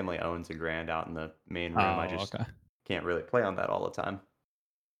grand, my family owns a grand out in the main room. I just can't really play on that all the time.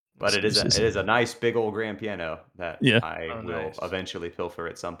 But it is a nice big old grand piano that I will eventually pilfer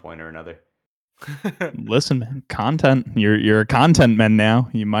at some point or another. Listen, man, content. You're a content man now.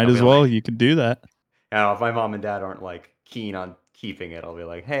 You might as well. You could do that. Now, if my mom and dad aren't like keen on keeping it, I'll be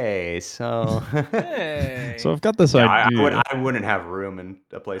like, hey, so so I've got this idea. I wouldn't have room in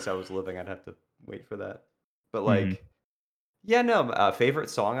a place I was living. I'd have to wait for that. But like, favorite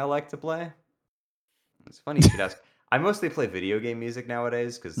song I like to play. It's funny you should ask. I mostly play video game music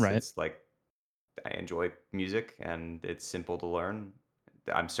nowadays because it's like I enjoy music and it's simple to learn.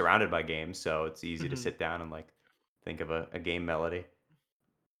 I'm surrounded by games, so it's easy to sit down and like think of a game melody.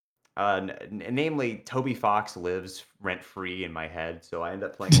 Namely, Toby Fox lives rent free in my head, so I end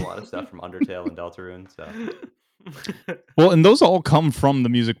up playing a lot of stuff from Undertale and Deltarune. So, well, and those all come from the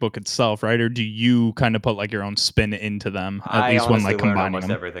music book itself, right? Or do you kind of put like your own spin into them? At least when like combining almost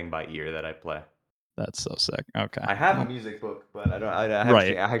them. Everything by ear that I play. That's so sick. Okay, I have a music book, but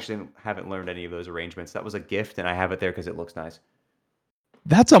I actually haven't learned any of those arrangements. That was a gift, and I have it there because it looks nice.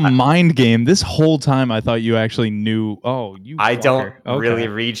 That's a mind game. This whole time, I thought you actually knew. Oh, you. I don't really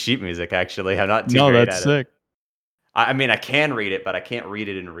read sheet music. Actually, I'm not too great at it. No, that's sick. I mean, I can read it, but I can't read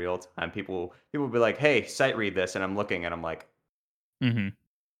it in real time. People will be like, "Hey, sight read this," and I'm looking, and I'm like, I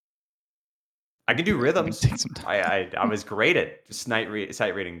can do rhythms. I was great at sight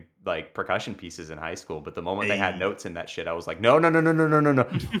reading like percussion pieces in high school, but the moment they had notes in that shit, I was like, no.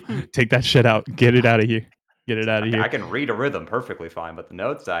 Take that shit out. Get it out of here. Get it out of here. I can read a rhythm perfectly fine, but the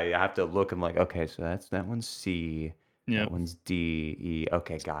notes, I have to look. I'm like, okay, so that one's C. That one's D, E.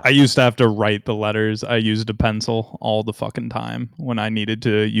 Okay, got it. I used to have to write the letters. I used a pencil all the fucking time when I needed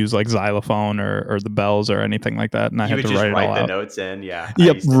to use like xylophone or the bells or anything like that, and I had to write it all out. The notes in, yeah.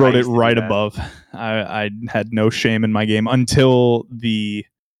 Yep, wrote it right above. I had no shame in my game until the.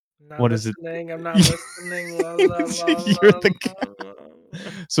 What is it? I'm not listening. You're the.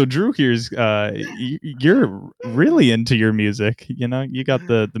 So Drew here's you're really into your music. You know, you got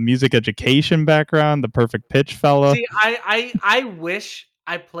the music education background, the perfect pitch fella. See, I wish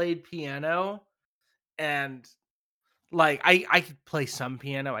I played piano, and like I could play some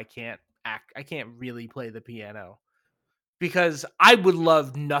piano. I can't really play the piano because I would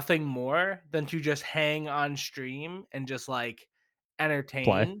love nothing more than to just hang on stream and just like entertain.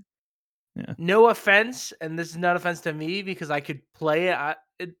 Play. Yeah. No offense, and this is not offense to me because I could play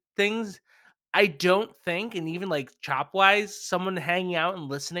things. I don't think, and even like chop wise, someone hanging out and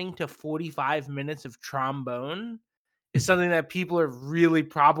listening to 45 minutes of trombone is something that people are really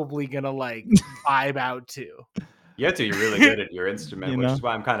probably gonna like vibe out to. You have to be really good at your instrument, which is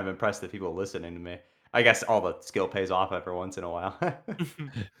why I'm kind of impressed that people are listening to me. I guess all the skill pays off every once in a while.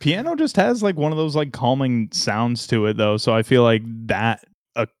 Piano just has like one of those like calming sounds to it, though. So I feel like that.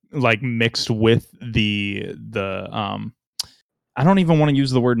 Like mixed with the I don't even want to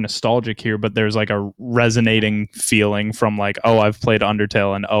use the word nostalgic here, but there's like a resonating feeling from like, oh, I've played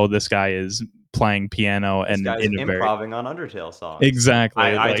Undertale and oh, this guy is playing piano and improving on Undertale songs. Exactly.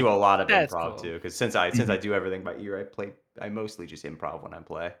 I do a lot of improv too, because since I do everything by ear, I mostly just improv when I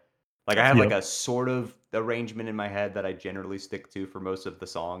play. Like I have like a sort of arrangement in my head that I generally stick to for most of the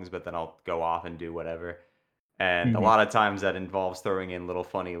songs, but then I'll go off and do whatever. And a lot of times that involves throwing in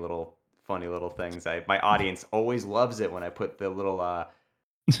funny little things. My audience always loves it when I put the little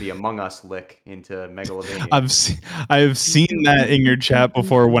the Among Us lick into Megalovania. I have seen that in your chat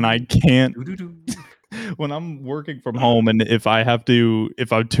before when I can't. When I'm working from home and if I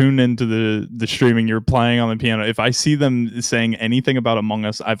tune into the streaming you're playing on the piano, if I see them saying anything about Among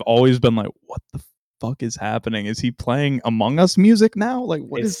Us, I've always been like, what the fuck is happening? Is he playing Among Us music now? Like,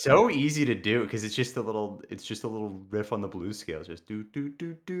 what it's so easy to do because it's just a little riff on the blues scale. It's just do do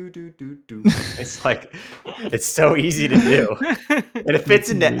do do do do do. It's like it's so easy to do, and it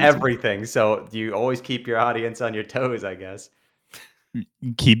fits into everything. So you always keep your audience on your toes, I guess.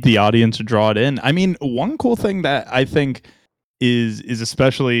 Keep the audience to draw it in. I mean, one cool thing that I think is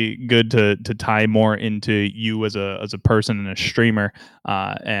especially good to tie more into you as a person and a streamer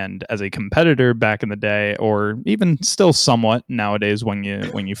and as a competitor back in the day, or even still somewhat nowadays when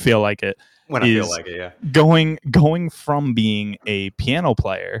you feel like it. When I feel like it, yeah. Going from being a piano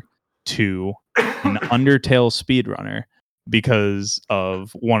player to an Undertale speedrunner. because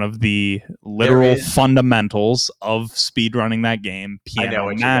of one of the literal fundamentals of speedrunning that game, I know piano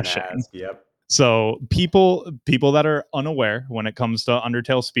what you're gonna mashing. ask. Yep. So people that are unaware when it comes to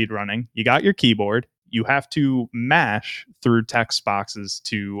Undertale speedrunning, you got your keyboard. You have to mash through text boxes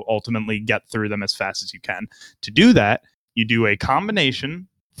to ultimately get through them as fast as you can. To do that, you do a combination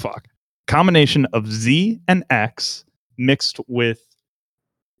of Z and X mixed with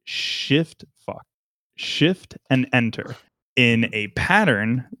shift and enter in a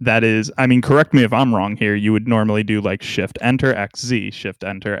pattern that is, I mean, correct me if I'm wrong here, you would normally do like shift enter XZ, shift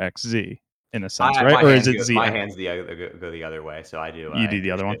enter XZ in a sense, right? Or is it Z? My hands go the other way, so I do. You do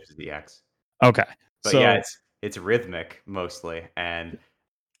the other one. Shift the X. Okay, but yeah, it's rhythmic mostly. And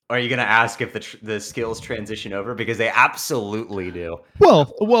are you gonna ask if the skills transition over? Because they absolutely do.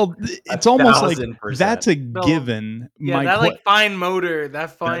 Well, it's almost like 1,000%. that's a given. Yeah, that like fine motor,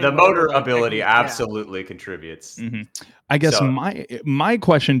 the motor ability absolutely contributes. Mm-hmm. I guess my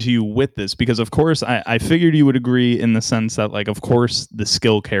question to you with this, because of course I figured you would agree in the sense that, like, of course the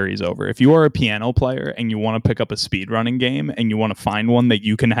skill carries over. If you are a piano player and you want to pick up a speedrunning game and you want to find one that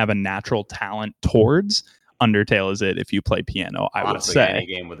you can have a natural talent towards, Undertale is it if you play piano, I would say. Any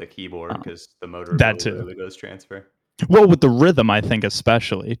game with a keyboard, because the motor ability really does transfer. Well, with the rhythm, I think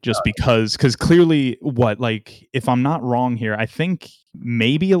especially, just because clearly, like, if I'm not wrong here, I think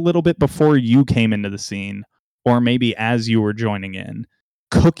maybe a little bit before you came into the scene, or maybe as you were joining in,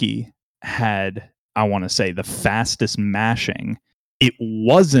 Cookie had, I want to say, the fastest mashing. It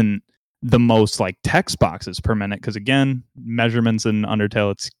wasn't the most like text boxes per minute, because again, measurements in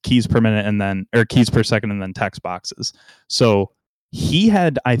Undertale, it's keys per minute or keys per second and then text boxes. So he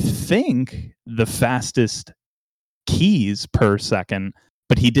had, I think, the fastest keys per second,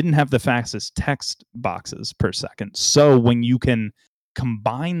 but he didn't have the fastest text boxes per second. So when you can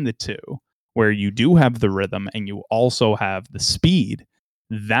combine the two, where you do have the rhythm and you also have the speed,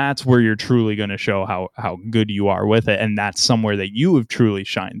 that's where you're truly going to show how good you are with it. And that's somewhere that you have truly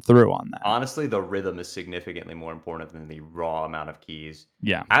shined through on that. Honestly, the rhythm is significantly more important than the raw amount of keys.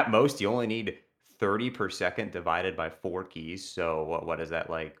 Yeah. At most, you only need 30 per second divided by 4 keys. So what is that,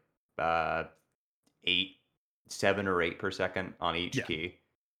 like 7 or 8 per second on each key,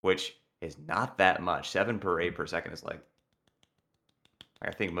 which is not that much. 7 per 8 per second is like,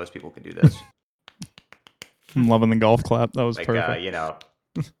 I think most people could do this. I'm loving the golf clap. That was like, perfect.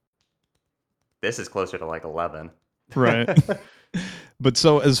 This is closer to like 11. Right. But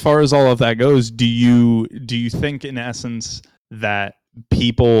so as far as all of that goes, do you think in essence that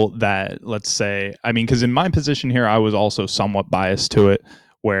people that, let's say, I mean, because in my position here, I was also somewhat biased to it,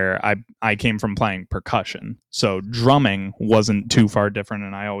 where I came from playing percussion. So drumming wasn't too far different,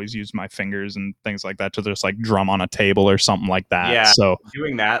 and I always used my fingers and things like that to just like drum on a table or something like that. Yeah, so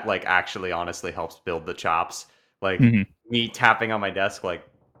doing that like actually honestly helps build the chops. Like me tapping on my desk, like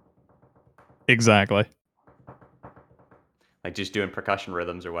exactly. Like just doing percussion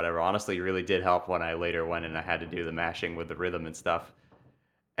rhythms or whatever, honestly really did help when I later went and I had to do the mashing with the rhythm and stuff.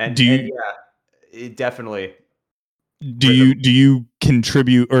 And it definitely. Do you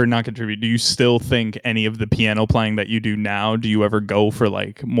contribute or not contribute? Do you still think any of the piano playing that you do now, do you ever go for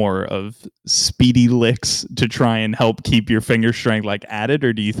like more of speedy licks to try and help keep your finger strength like added,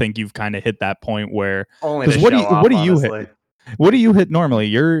 or do you think you've kind of hit that point where only what do you hit? What do you hit normally?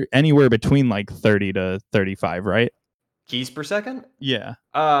 You're anywhere between like 30 to 35, right? Keys per second? Yeah.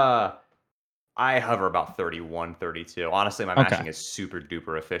 I hover about 31, 32. Honestly, my mashing is super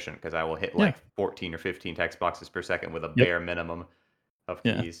duper efficient because I will hit like 14 or 15 text boxes per second with a bare minimum of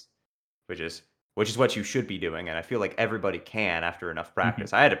keys, which is what you should be doing. And I feel like everybody can after enough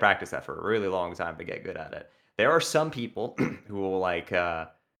practice. I had to practice that for a really long time to get good at it. There are some people who will like,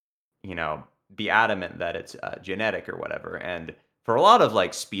 be adamant that it's genetic or whatever. And for a lot of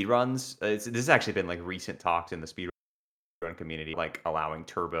like speed runs, this has actually been like recent talks in the speed run community, like allowing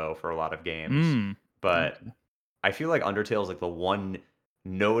turbo for a lot of games. But I feel like Undertale is like the one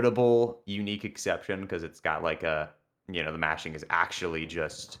notable unique exception because it's got like the mashing is actually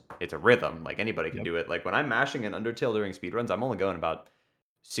just, it's a rhythm. Like anybody can do it. Like when I'm mashing in Undertale during speedruns, I'm only going about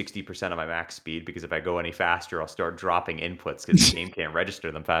 60% of my max speed because if I go any faster, I'll start dropping inputs because the game can't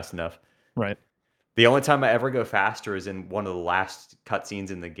register them fast enough. Right. The only time I ever go faster is in one of the last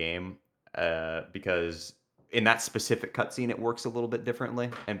cutscenes in the game because in that specific cutscene, it works a little bit differently.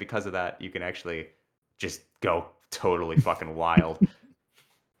 And because of that, you can actually just go totally fucking wild.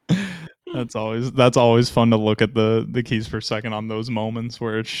 That's always fun to look at the keys per second on those moments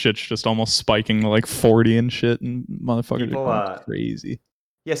where shit's just almost spiking to like 40 and shit, and motherfuckers are going crazy.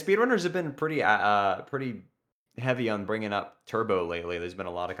 Yeah, speedrunners have been pretty heavy on bringing up turbo lately. There's been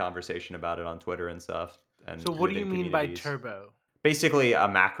a lot of conversation about it on Twitter and stuff. and So what do you within mean by communities. turbo? Basically, a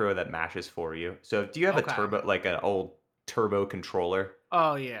macro that mashes for you. So do you have a Okay. turbo, like an old turbo controller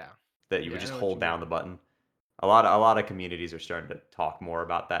Oh yeah. that you would Yeah, I just know what hold you down the mean. button? A lot of communities are starting to talk more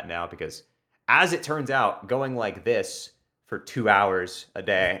about that now because, as it turns out, going like this for 2 hours a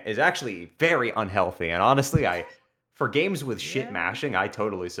day is actually very unhealthy. And honestly, for games with shit Yeah. mashing, I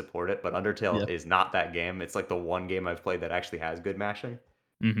totally support it. But Yeah. Undertale is not that game. It's like the one game I've played that actually has good mashing.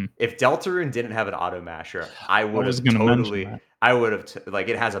 Hmm. If Deltarune didn't have an auto masher, I I would was have going to mention totally. that. I would have like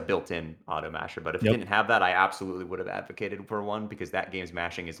it has a built-in auto masher, but if it Yep. didn't have that, I absolutely would have advocated for one because that game's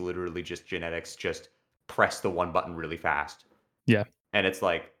mashing is literally just genetics. Just press the one button really fast, Yeah. and it's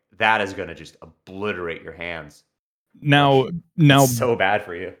like that is gonna just obliterate your hands. Now, Like now, it's so bad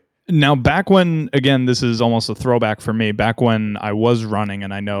for you. Now, back when, again, this is almost a throwback for me, back when I was running,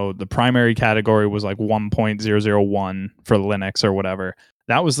 and I know the primary category was like 1.001 for Linux or whatever.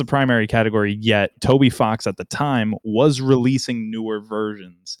 That was the primary category, yet Toby Fox at the time was releasing newer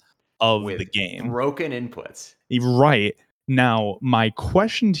versions of the With game. broken inputs. Right. Now, my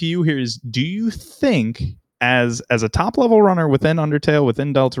question to you here is, do you think as a top level runner within Undertale,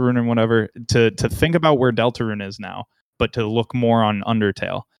 within Deltarune and whatever, to think about where Deltarune is now, but to look more on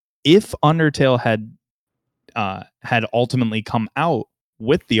Undertale, if Undertale had ultimately come out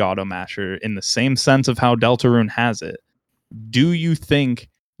with the auto masher in the same sense of how Deltarune has it, do you think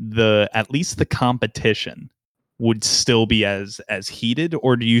at least the competition would still be as heated,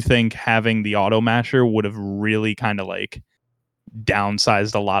 or do you think having the auto masher would have really kind of like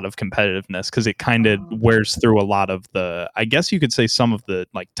downsized a lot of competitiveness because it kind of wears through a lot of the, I guess you could say, some of the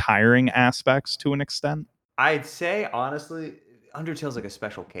like tiring aspects to an extent? I'd say honestly, Undertale's like a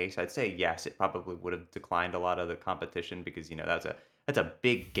special case. I'd say yes, it probably would have declined a lot of the competition because that's a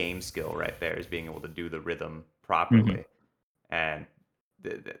big game skill right there, is being able to do the rhythm Mm-hmm. properly. And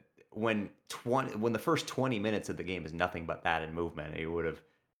the, when the first 20 minutes of the game is nothing but that and movement, it would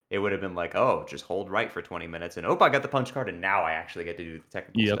have been like, oh, just hold right for 20 minutes and I got the punch card and now I actually get to do the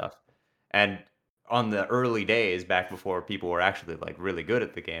technical Yep. stuff. And on the early days back before people were actually like really good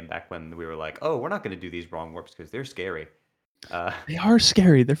at the game, back when we were like, oh, we're not going to do these wrong warps because they're scary. They are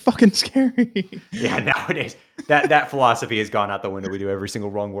scary. They're fucking scary. Yeah, nowadays that philosophy has gone out the window. We do every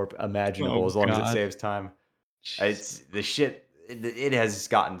single wrong warp imaginable Oh, as long as it God. saves time. Jeez. It's the shit. It has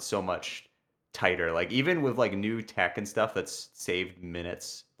gotten so much tighter. Like even with like new tech and stuff that's saved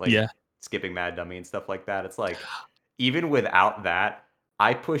minutes, like Yeah. skipping Mad Dummy and stuff like that. It's like even without that,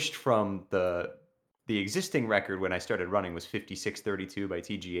 I pushed from the existing record when I started running was 56:32 by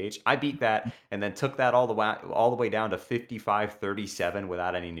TGH. I beat that and then took that all the way down to 55:37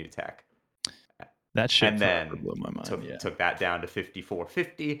 without any new tech. That shit And forever then blew my mind. Yeah. took that down to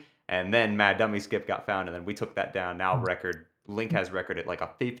 54:50, and then Mad Dummy Skip got found, and then we took that down. Now Link has record at like a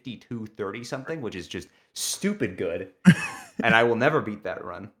 52:30 something, which is just stupid good, and I will never beat that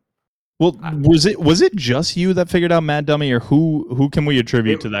run. Well, was it just you that figured out Mad Dummy, or who can we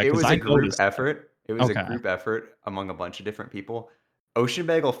attribute to that? It Because was I a group noticed that. effort. It was a Okay. group effort among a bunch of different people. Ocean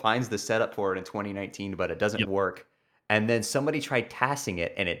Bagel finds the setup for it in 2019, but it doesn't Yep. work. And then somebody tried tassing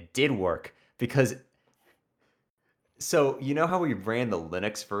it, and it did work because. So you know how we ran the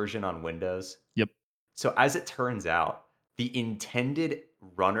Linux version on Windows? Yep. So as it turns out, the intended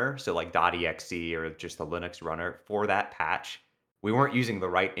runner, so like .exe or just the Linux runner for that patch, we weren't using the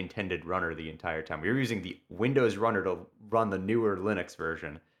right intended runner the entire time. We were using the Windows runner to run the newer Linux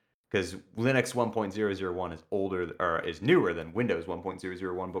version because Linux 1.001 is older or is newer than Windows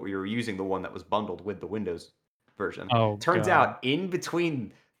 1.001, but we were using the one that was bundled with the Windows version. Oh, Turns God. out in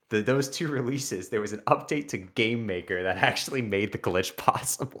between those two releases, there was an update to Game Maker that actually made the glitch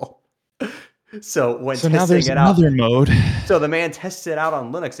possible. So when So now testing there's it out, another mode. so the man tests it out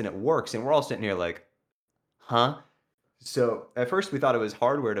on Linux and it works, and we're all sitting here like, huh? So at first we thought it was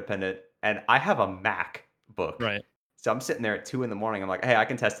hardware dependent, and I have a MacBook. Right. So I'm sitting there at 2 a.m. I'm like, hey, I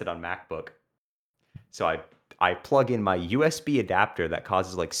can test it on MacBook. So I plug in my USB adapter that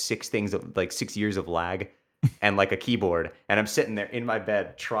causes like 6 years of lag and like a keyboard. And I'm sitting there in my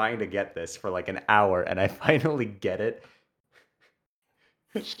bed trying to get this for like an hour, and I finally get it.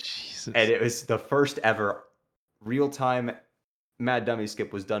 Jesus. And it was the first ever real-time Mad Dummy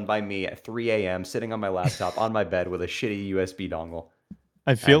Skip was done by me at 3 a.m. sitting on my laptop on my bed with a shitty USB dongle.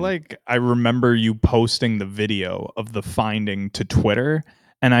 I feel And like I remember you posting the video of the finding to Twitter,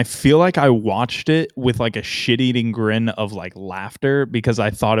 and I feel like I watched it with like a shit-eating grin of like laughter because I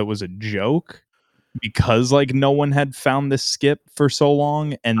thought it was a joke, because like no one had found this skip for so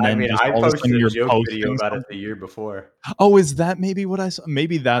long, and I then mean, just I all of a posted sudden a you're joke video posting about it the something. year before. Oh, is that maybe what I saw?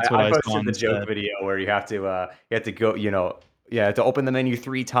 Maybe that's what I I saw posted the joke instead. video where you have to go, to open the menu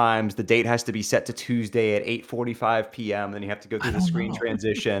 3 times. The date has to be set to Tuesday at 8:45 p.m. Then you have to go through the screen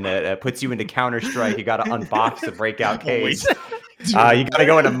transition. It puts you into Counter-Strike. You got to unbox the breakout case. You got to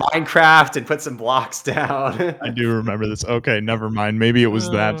go into Minecraft and put some blocks down. I do remember this. Okay, never mind. Maybe it was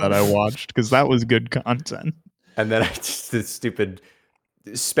that I watched because that was good content. And then I just this stupid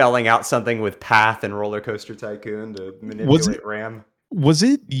spelling out something with Path and Roller Coaster Tycoon to manipulate RAM. Was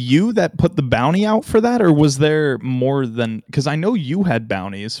it you that put the bounty out for that, or was there more than? Because I know you had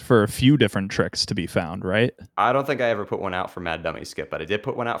bounties for a few different tricks to be found, right? I don't think I ever put one out for Mad Dummy Skip, but I did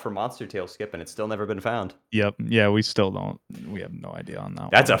put one out for Monster Tail Skip, and it's still never been found. Yep. Yeah, we still don't. We have no idea on that.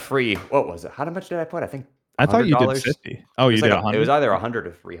 That's a free. What was it? How much did I put? I think I thought you did 50. Oh, you did 100. It was either 100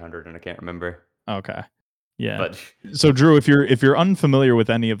 or 300, and I can't remember. Okay. Yeah. But so Drew, if you're unfamiliar with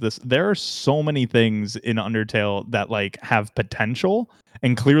any of this, there are so many things in Undertale that like have potential,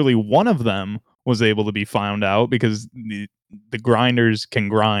 and clearly one of them was able to be found out because the grinders can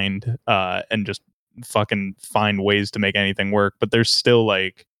grind and just fucking find ways to make anything work, but there's still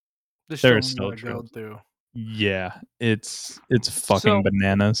like there's still go through. Yeah, it's fucking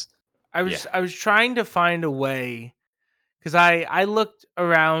bananas. I was trying to find a way. Because I looked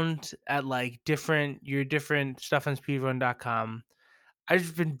around at like your different stuff on speedrun.com.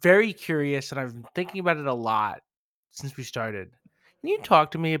 I've been very curious and I've been thinking about it a lot since we started. Can you talk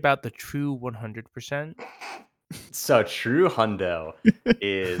to me about the true 100%? So true hundo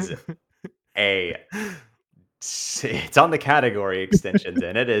is it's on the category extensions,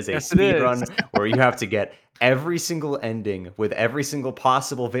 and it is a speedrun where you have to get every single ending with every single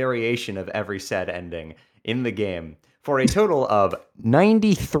possible variation of every said ending in the game, for a total of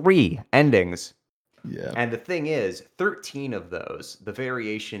 93 endings. Yeah. And the thing is, 13 of those, the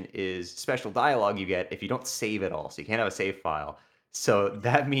variation is special dialogue you get if you don't save it all. So you can't have a save file. So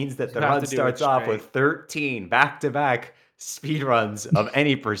that means that the run starts off with 13 back-to-back speedruns of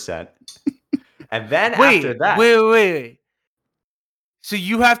any percent. And then after that... Wait. So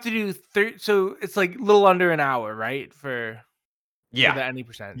you have to do... so it's like a little under an hour, right? For the any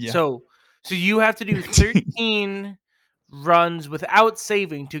percent. Yeah. So you have to do 13... runs without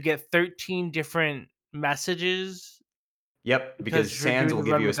saving to get 13 different messages. Yep, because Sans will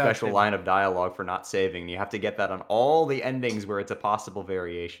give you a special line of dialogue for not saving. You have to get that on all the endings where it's a possible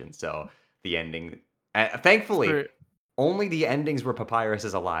variation. So the ending, thankfully, only the endings where Papyrus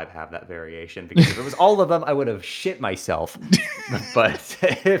is alive have that variation. Because if it was all of them, I would have shit myself. But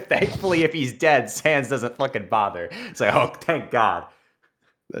thankfully, if he's dead, Sans doesn't fucking bother. It's like, oh, thank God.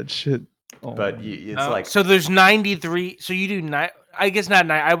 That shit. Oh, but it's like so there's 93. So you do I guess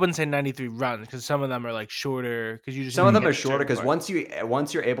not. I wouldn't say 93 runs because some of them are like shorter. Because you just some of them are shorter because once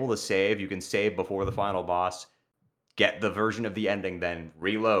you're able to save, you can save before the final boss. Get the version of the ending, then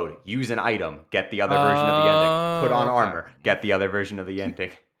reload. Use an item. Get the other version of the ending. Put on armor. Get the other version of the ending.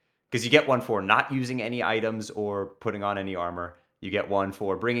 Because you get one for not using any items or putting on any armor. You get one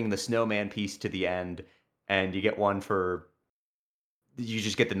for bringing the snowman piece to the end, and you get one for. You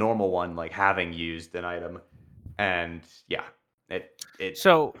just get the normal one, like having used an item, and yeah, it.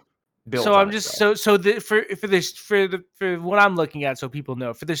 So I'm just for what I'm looking at, so people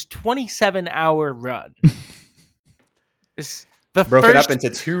know, for this 27-hour run, broke it up into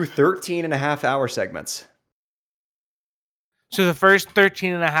two 13.5-hour segments. So the first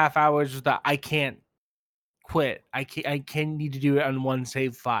 13.5 hours was that I can't quit. I can need to do it on one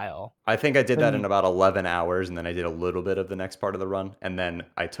save file. I think I did that in about 11 hours, and then I did a little bit of the next part of the run, and then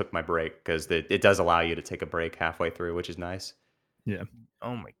I took my break because it does allow you to take a break halfway through, which is nice. Yeah.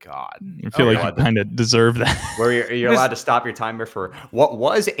 Oh my God. I feel like you kind of deserve that. Where you're allowed to stop your timer for what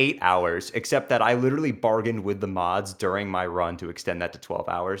was 8 hours, except that I literally bargained with the mods during my run to extend that to 12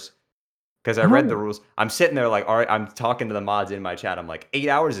 hours. Because I read the rules. I'm sitting there like, all right, I'm talking to the mods in my chat. I'm like, 8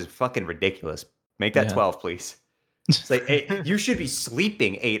 hours is fucking ridiculous. Make that 12, please. It's like, hey, you should be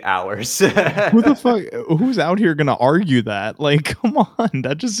sleeping 8 hours. Who the fuck? Who's out here gonna argue that? Like, come on,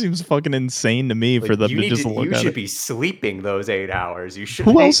 that just seems fucking insane to me. Like, for them to just look at it. You should be sleeping those 8 hours. You should.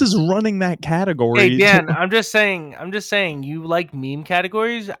 Who else is running that category? Hey Dan, I'm just saying. You like meme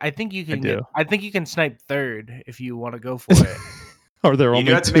categories? I think you can. I think you can snipe third if you want to go for it. Are there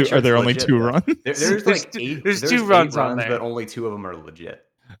only two? Are there only two runs? There's like 8. There's 2 runs on there, but only 2 of them are legit.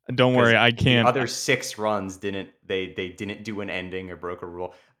 Don't worry, I can't. The other 6 runs didn't do an ending or broke a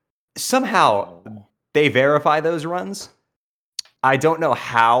rule. Somehow they verify those runs. I don't know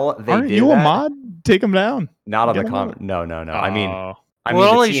how they Aren't did you that. A mod? Take them down. Not on the comment. No. I mean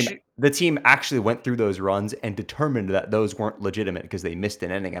the team actually went through those runs and determined that those weren't legitimate because they missed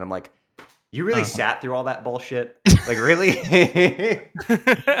an ending. And I'm like, you really sat through all that bullshit? Like, really?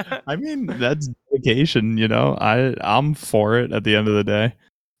 I mean, that's vacation, I'm for it at the end of the day.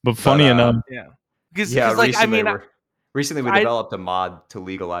 But funny enough, yeah, because like recently we developed a mod to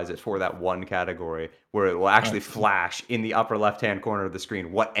legalize it for that one category where it will actually flash in the upper left-hand corner of the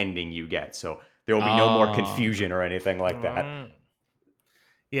screen what ending you get. So there will be no more confusion or anything like that.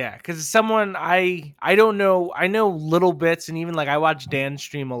 Yeah, because someone I don't know. I know little bits, and even like I watched Dan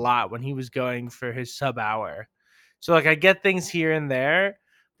stream a lot when he was going for his sub hour. So like I get things here and there,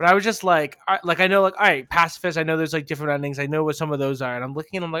 but I was just like I know like all right, pacifist. I know there's like different endings. I know what some of those are, and I'm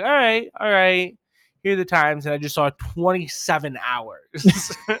looking and I'm like, all right. Here are the times, and I just saw 27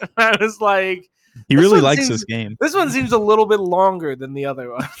 hours. I was like, he really likes this game. This one seems a little bit longer than the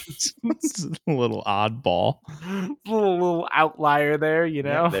other ones. It's a little oddball, a little outlier there,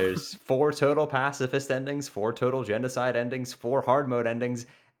 Yeah, there's 4 total pacifist endings, 4 total genocide endings, 4 hard mode endings,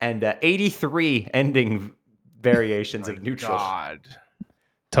 and 83 ending variations of neutral. God.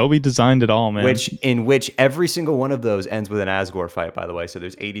 Toby designed it all, man. In which every single one of those ends with an Asgore fight, by the way. So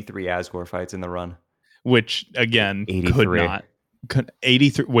there's 83 Asgore fights in the run. Which again 83.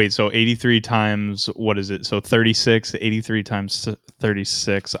 83. Wait, so 83 times what is it? So 36. 83 times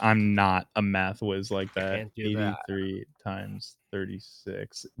 36. I'm not a math whiz like that. Can't do 83 times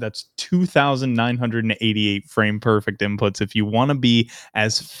 36. That's 2,988 frame perfect inputs. If you want to be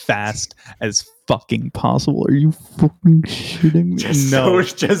as fast as fucking possible, are you fucking shitting me?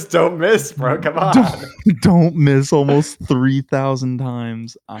 Just don't miss, bro. Come on. Don't miss almost 3,000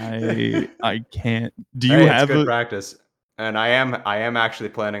 times. I can't. Do you have good practice? And I am actually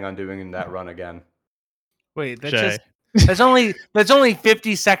planning on doing that run again. Wait, that's only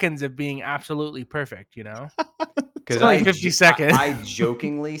 50 seconds of being absolutely perfect, Because only 50 seconds. I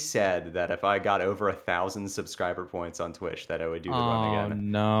jokingly said that if I got over 1,000 subscriber points on Twitch, that I would do the run again. Oh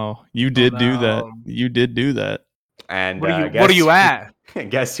no, you did do that. You did do that. And what are you at?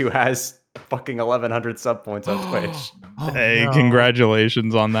 Guess who has fucking 1,100 sub points on Twitch? Hey,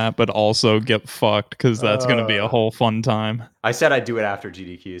 congratulations on that, but also get fucked because that's going to be a whole fun time. I said I'd do it after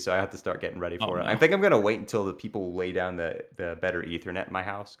GDQ, so I have to start getting ready for it. No. I think I'm going to wait until the people lay down the better Ethernet in my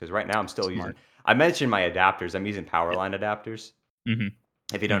house because right now I'm still using. I mentioned my adapters. I'm using power line adapters. Mm-hmm.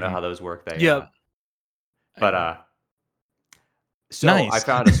 If you don't know how those work, they. So nice. I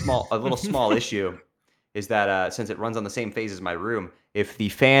found a little small issue. Is that since it runs on the same phase as my room, if the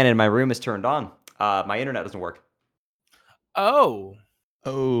fan in my room is turned on, my internet doesn't work. Oh,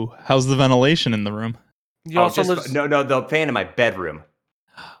 how's the ventilation in the room? No, the fan in my bedroom,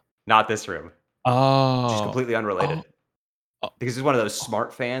 not this room. Oh, just completely unrelated. Because it's one of those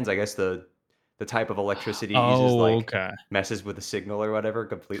smart fans. I guess the type of electricity uses messes with the signal or whatever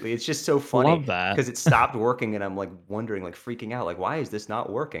completely. It's just so funny. Love that because it stopped working and I'm like wondering, like freaking out, like why is this not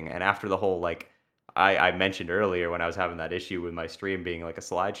working? And after the whole I mentioned earlier when I was having that issue with my stream being like a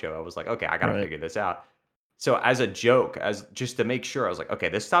slideshow, I was like, okay, I gotta figure this out. So as a joke, as just to make sure, I was like, okay,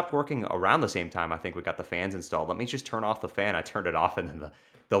 this stopped working around the same time I think we got the fans installed. Let me just turn off the fan. I turned it off and then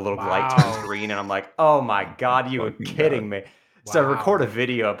the little light turns green and I'm like, oh my God, you were kidding me. Wow. So I record a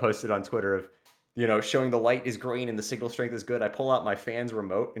video I posted on Twitter of, showing the light is green and the signal strength is good. I pull out my fan's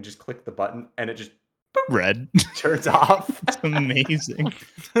remote and just click the button and it just red turns off. It's amazing.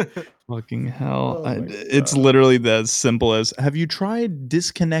 Fucking hell. It's literally as simple as, have you tried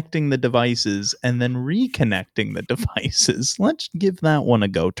disconnecting the devices and then reconnecting the devices? Let's give that one a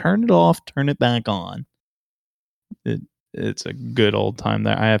go. Turn it off, turn it back on. It's a good old time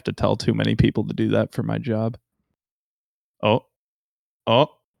there. I have to tell too many people to do that for my job. Oh,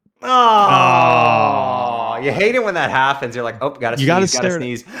 you hate it when that happens. You're like, oh, gotta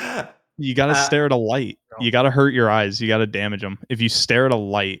sneeze. You gotta stare at a light. You gotta hurt your eyes. You gotta damage them. If you stare at a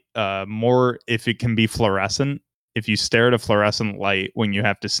light, more if it can be fluorescent. If you stare at a fluorescent light when you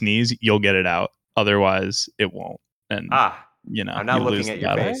have to sneeze, you'll get it out. Otherwise, it won't. And I'm not looking at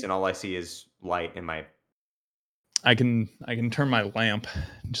your face, and all I see is light in my. I can turn my lamp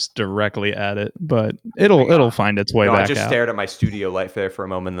just directly at it, but it'll find its way back out. I just stared at my studio light there for a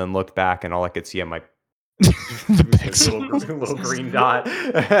moment, and then looked back, and all I could see on my the little green dot.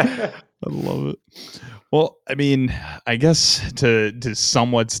 I love it. Well, I mean, I guess to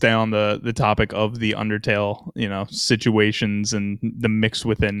somewhat stay on the topic of the Undertale, situations and the mix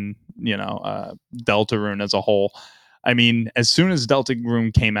within, Deltarune as a whole. I mean, as soon as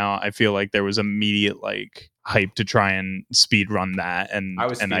Deltarune came out, I feel like there was immediate hype to try and speed run that. And I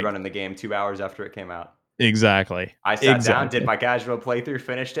was speed running the game 2 hours after it came out. Exactly. I sat down, did my casual playthrough,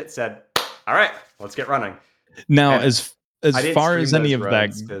 finished it, said, all right, let's get running. Now, and as far as any of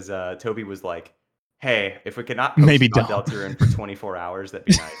that, because Toby was like, hey, if we could not post on Deltarune for 24 hours, that'd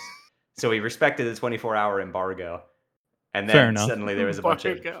be nice. So he respected the 24-hour embargo. And Fair then enough. suddenly there was a bunch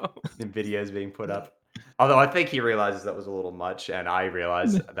of videos being put up. Although I think he realizes that was a little much, and I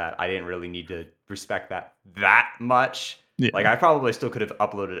realized that I didn't really need to respect that much. Yeah. Like, I probably still could have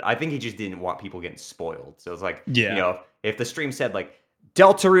uploaded it. I think he just didn't want people getting spoiled. So it's like, Yeah. you know, if the stream said, like,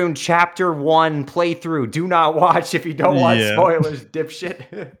 Deltarune Chapter 1 playthrough, do not watch if you don't want spoilers,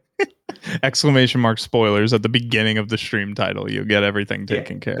 dipshit. Exclamation mark spoilers at the beginning of the stream title. You get everything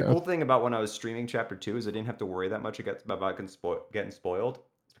taken care The of. cool thing about when I was streaming Chapter 2 is I didn't have to worry that much about getting spoiled.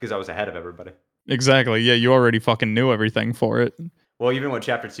 It's because I was ahead of everybody. Exactly. Yeah, you already fucking knew everything for it. Well, even when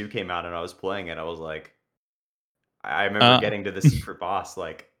Chapter 2 came out and I was playing it, I was like, I remember getting to the secret boss,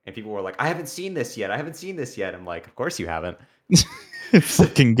 like, and people were like, I haven't seen this yet. I haven't seen this yet. I'm like, of course you haven't.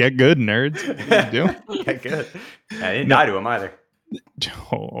 Fucking get good, nerds. What are you doing? Get good. I didn't die to him either.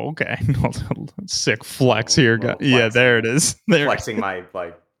 Oh, okay. Sick flex here. Flex, yeah, there it is. There. Flexing my,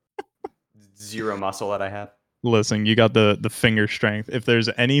 like, zero muscle that I have. Listen, you got the finger strength. If there's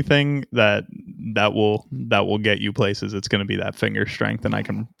anything that will get you places, it's going to be that finger strength, and I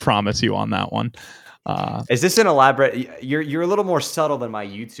can promise you on that one. Is this an elaborate? You're a little more subtle than my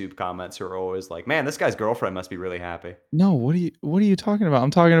YouTube comments, who are always like, "Man, this guy's girlfriend must be really happy." No, what are you talking about? I'm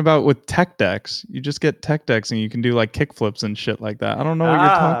talking about with tech decks. You just get tech decks and you can do like kick flips and shit like that. I don't know what you're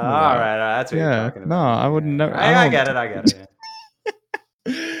talking about. All right, that's what you're talking about. No, I would never. I get it. Yeah.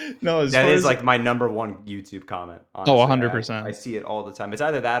 No, that is like my number one YouTube comment. Honestly. 100%. I see it all the time. It's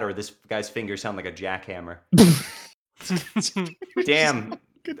either that or this guy's fingers sound like a jackhammer. Damn.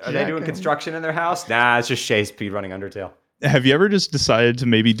 Are they doing construction in their house? Nah, it's just Shayy speedrunning Undertale. Have you ever just decided to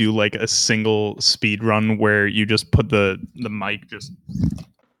maybe do like a single speed run where you just put the mic just...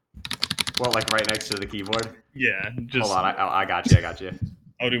 Well, like right next to the keyboard? Yeah. Just... Hold on, I got you.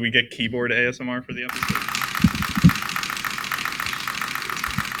 Oh, did we get keyboard ASMR for the episode?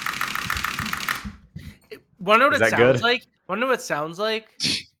 Wonder what it sounds like? Wonder what it sounds like?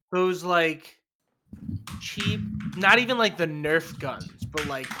 Those like cheap, not even like the Nerf guns, but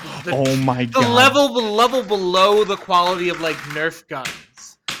like oh my god, the level below the quality of like Nerf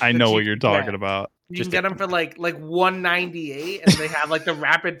guns. I know what you're talking about. You can get them for like $198, and they have like the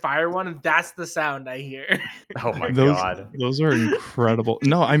rapid fire one, and that's the sound I hear. Oh my god, those are incredible.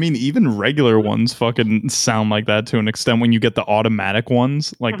 No, I mean even regular ones fucking sound like that to an extent. When you get the automatic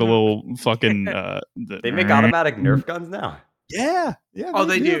ones, like the little fucking. They make automatic Nerf guns now. Yeah. Oh,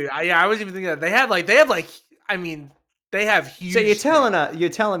 they do. I was even thinking that they have like. I mean, they have huge. So you're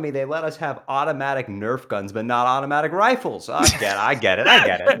telling me they let us have automatic Nerf guns, but not automatic rifles? I get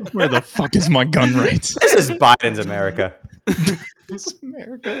it. Where the fuck is my gun rights? This is Biden's America. This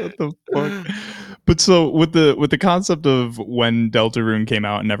America, what the fuck? But so with the concept of when Deltarune came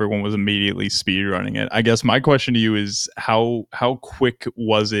out and everyone was immediately speedrunning it, I guess my question to you is how quick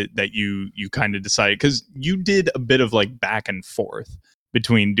was it that you kind of decided, because you did a bit of like back and forth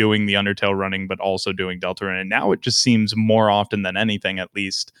between doing the Undertale running but also doing Deltarune, and now it just seems more often than anything, at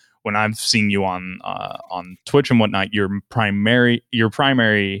least when I've seen you on Twitch and whatnot, your primary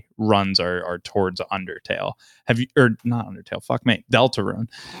runs are towards Undertale. Have you, or not Undertale? Fuck me, Deltarune.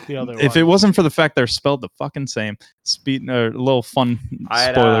 The other if one. It wasn't for the fact they're spelled the fucking same. A little fun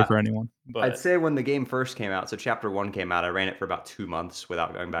spoiler for anyone. But I'd say when the game first came out, so Chapter 1 came out, I ran it for about 2 months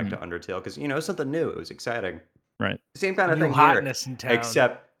without going back to Undertale, because it was something new. It was exciting. Right. Same kind of New thing hotness here, in town.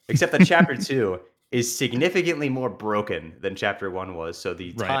 except that Chapter 2 is significantly more broken than Chapter 1 was, so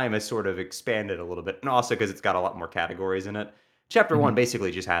the time has sort of expanded a little bit, and also because it's got a lot more categories in it. Chapter 1 basically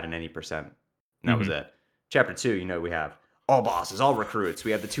just had an any percent, and that was it. Chapter 2, we have all bosses, all recruits.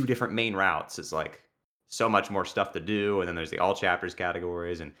 We have the 2 different main routes. It's like so much more stuff to do, and then there's the all chapters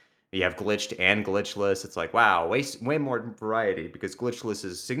categories, and you have glitched and glitchless. It's like, wow, way more variety, because glitchless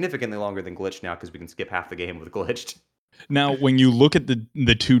is significantly longer than glitched now, because we can skip half the game with glitched. Now, when you look at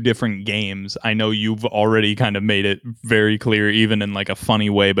the 2 different games, I know you've already kind of made it very clear, even in like a funny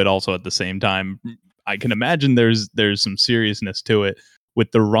way, but also at the same time, I can imagine there's some seriousness to it.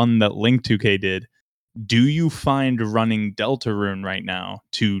 With the run that Link 2K did, do you find running Deltarune right now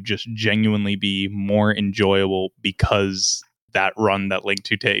to just genuinely be more enjoyable because that run that Link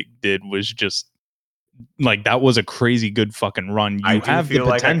 2K did was just like, that was a crazy good fucking run? You have the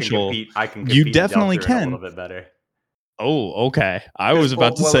potential. Like I can compete. You definitely Deltarune can. A little bit better. Oh, okay. I was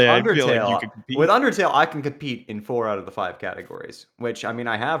about to say, I feel like you could compete. With Undertale, I can compete in 4 out of the 5 categories, which, I mean,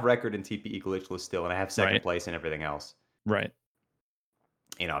 I have record in TPE glitchless still, and I have second place in everything else. Right.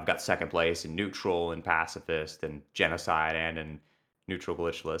 I've got second place in neutral and pacifist and genocide and in neutral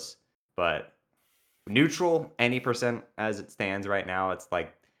glitchless. But neutral, any percent as it stands right now, it's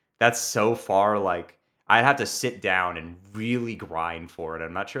like, that's so far, like, I'd have to sit down and really grind for it.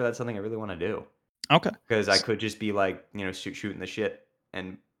 I'm not sure that's something I really want to do. Okay. because I could just be like, shooting the shit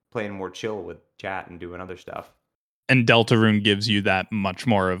and playing more chill with chat and doing other stuff. And Deltarune gives you that much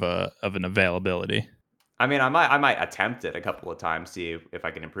more of an availability. I mean, I might attempt it a couple of times, see if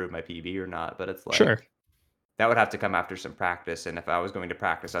I can improve my PB or not. But it's like Sure. that would have to come after some practice. And if I was going to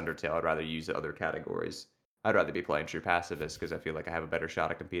practice Undertale, I'd rather use other categories. I'd rather be playing True Pacifist because I feel like I have a better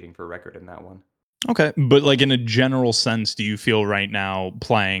shot at competing for record in that one. Okay, but like in a general sense, do you feel right now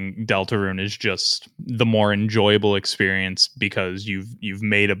playing Deltarune is just the more enjoyable experience because you've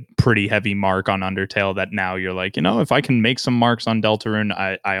made a pretty heavy mark on Undertale that now you're like, if I can make some marks on Deltarune,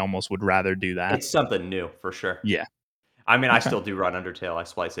 I almost would rather do that. It's something new for sure. Yeah. I mean, I Okay. still do run Undertale. I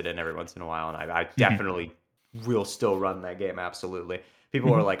splice it in every once in a while, and I definitely will still run that game. Absolutely.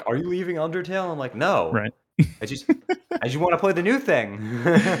 People are like, "Are you leaving Undertale?" I'm like, "No, Right. I just want to play the new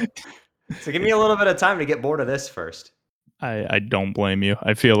thing." So give me a little bit of time to get bored of this first. I don't blame you.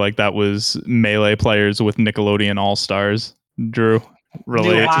 I feel like that was Melee players with Nickelodeon All Stars. Drew, New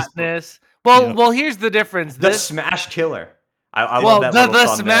relate. hotness. Well, Yep. well, here's the difference. The This Smash Killer. I love that little the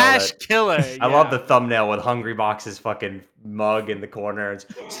thumbnail. Smash Killer. I love the thumbnail with Hungry Box's fucking mug in the corner. It's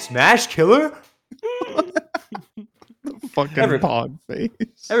Smash Killer. Fucking pog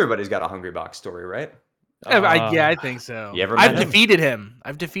face. Everybody's got a Hungry Box story, right? I think so. You ever I've met him?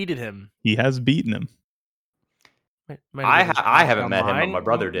 defeated him. He has beaten him. I haven't met him, but my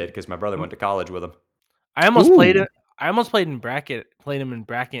brother did because my brother went to college with him. I almost played Ooh. it. I almost played him in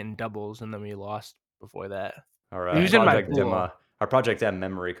bracket and doubles, and then we lost before that. All right. He was in my pool. Our Project M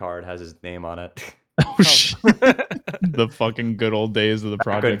memory card has his name on it. Oh shit! The fucking good old days of the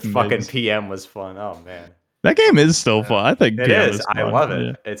Project. Good fucking PM was fun. Oh man, that game is still fun. I think it PM is. fun. I love it.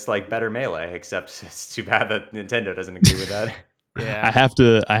 Yeah. It's like better Melee, except it's too bad that Nintendo doesn't agree with that. Yeah. I have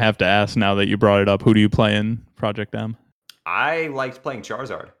to ask now that you brought it up. Who do you play in Project M? I liked playing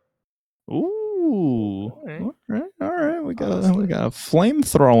Charizard. Ooh. All right. We got a flame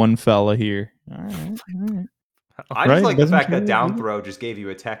throwing fella here. All right. I just like the fact that down throw just gave you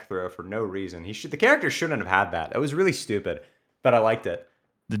a tech throw for no reason. The character shouldn't have had that. That was really stupid, but I liked it.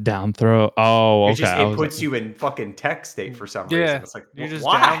 The down throw. Oh, okay. It puts you in fucking tech state for some reason. It's like, you're just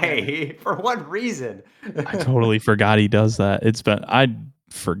why? For what reason? I totally forgot he does that. I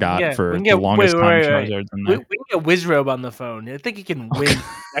forgot for the longest time Charizard's in there. We can get Wizrobe on the phone. I think he can win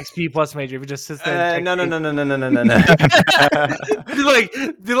XP Plus Major if he just sits there. No.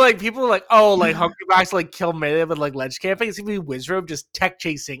 do like people like Hungry Box like kill Melee with like ledge camping? It's gonna be Wizrobe just tech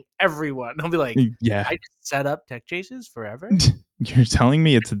chasing everyone. He'll be like, yeah, I just set up tech chases forever. You're telling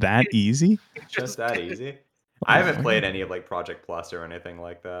me it's that easy? Just that easy? I haven't played any of like Project Plus or anything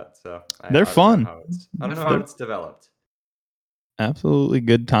like that, so they're fun. I don't know how it's developed. Absolutely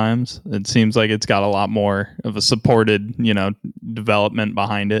good times. It seems like it's got a lot more of a supported, development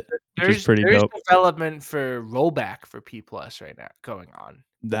behind it, which is pretty dope. There's development for rollback for P Plus right now going on.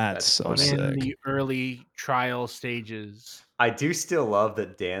 That's so sick. In the early trial stages. I do still love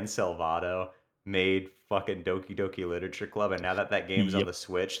that Dan Salvato made fucking Doki Doki Literature Club, and now that game's on the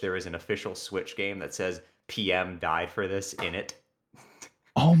Switch, there is an official Switch game that says PM died for this in it.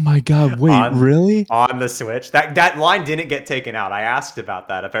 Oh my god, wait, really? On the Switch. That line didn't get taken out. I asked about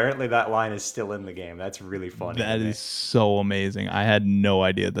that. Apparently that line is still in the game. That's really funny. That is so amazing. I had no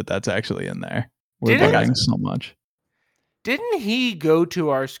idea that that's actually in there. We're learning so much. Didn't he go to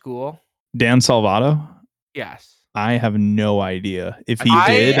our school? Dan Salvato? Yes. I have no idea. If he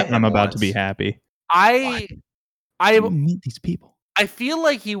did, I'm about to be happy. I meet these people. I feel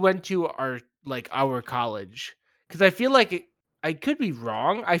like he went to our college because I feel like I could be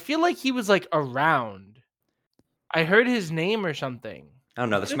wrong. I feel like he was like around. I heard his name or something. I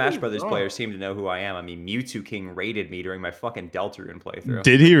don't know. The Smash Brothers players seem to know who I am. I mean, Mewtwo King raided me during my fucking Deltarune playthrough.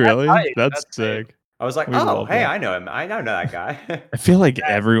 Did he really? That's sick. I was like, oh, hey, I know him. I know that guy. I feel like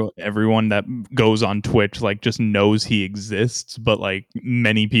everyone that goes on Twitch like just knows he exists, but like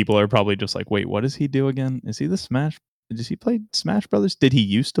many people are probably just like, wait, what does he do again? Is he the Smash? Does he play Smash Brothers? Did he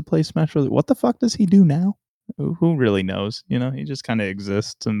used to play Smash Brothers? What the fuck does he do now? Who really knows? He just kind of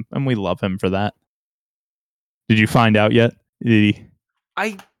exists, and we love him for that. Did you find out yet? Did he?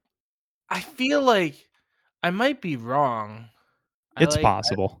 I feel like I might be wrong. It's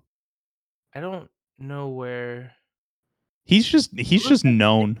possible. I don't know where. He's just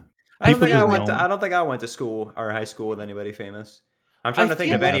known. I don't think I went to school or high school with anybody famous. I'm trying to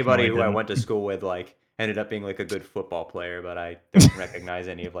think of anybody who I went to school with like ended up being like a good football player, but I don't recognize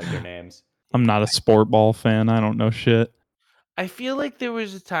any of like their names. I'm not a sport ball fan. I don't know shit. I feel like there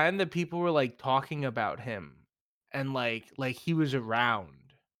was a time that people were like talking about him and like he was around.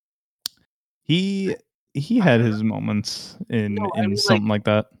 He had his moments in something like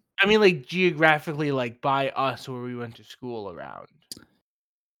that. I mean, like geographically, like by us where we went to school around.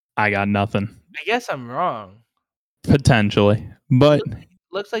 I got nothing. I guess I'm wrong. Potentially. But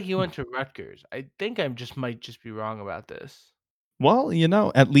Looks like you went to Rutgers. I think I might just be wrong about this. well,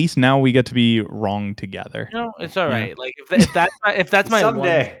 at least now we get to be wrong together. No, it's all Yeah. right. Like if that's my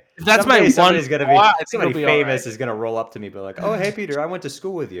Someday, if that's someday my somebody's one gonna flaw, I be think somebody it'll be famous all is gonna roll up to me, be like, "Oh, hey, Peter, I went to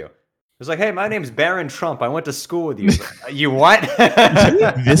school with you." It's like, "Hey, my name's Barron Trump. I went to school with you." It's like, you what?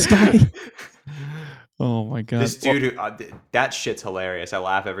 This guy? Oh my god. This dude, that shit's hilarious. I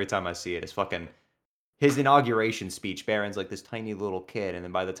laugh every time I see it. It's fucking his inauguration speech. Barron's like this tiny little kid, and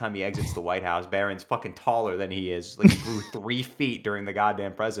then by the time he exits the White House, Barron's fucking taller than he is. Like he grew 3 feet during the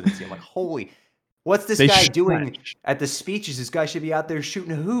goddamn presidency. I'm like, holy, what's this guy doing at the speeches? This guy should be out there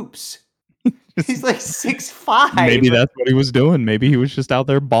shooting hoops. He's like 6'5". Maybe that's what he was doing. Maybe he was just out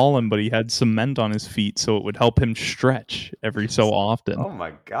there balling, but he had cement on his feet, so it would help him stretch every so often. Oh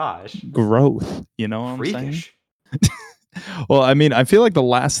my gosh. Growth, you know what I'm saying? Freakish. Well, I mean, I feel like the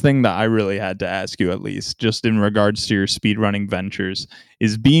last thing that I really had to ask you, at least, just in regards to your speedrunning ventures,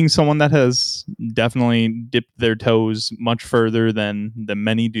 is being someone that has definitely dipped their toes much further than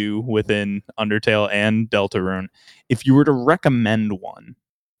many do within Undertale and Deltarune. If you were to recommend one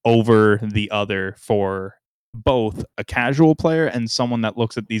over the other for both a casual player and someone that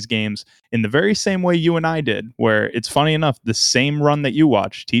looks at these games in the very same way you and I did, where it's funny enough, the same run that you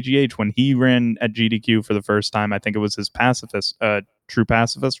watched, TGH, when he ran at GDQ for the first time, I think it was his true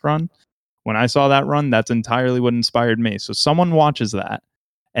pacifist run. When I saw that run, that's entirely what inspired me. So someone watches that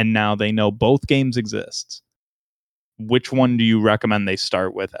and now they know both games exist. Which one do you recommend they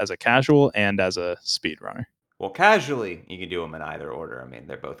start with as a casual and as a speedrunner? Well, casually, you can do them in either order. I mean,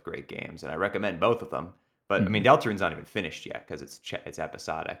 they're both great games, and I recommend both of them. But I mean, Deltarune's not even finished yet because it's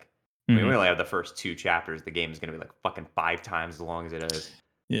episodic. I mean, we only have the first 2 chapters. The game is going to be like fucking 5 times as long as it is.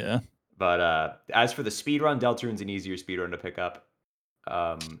 Yeah. But as for the speedrun, Deltarune's an easier speedrun to pick up.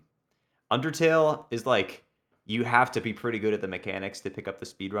 Undertale is like, you have to be pretty good at the mechanics to pick up the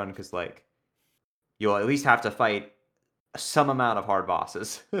speedrun because like, you'll at least have to fight some amount of hard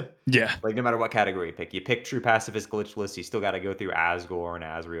bosses. Yeah. Like no matter what category you pick. You pick True Pacifist Glitchless, you still got to go through Asgore and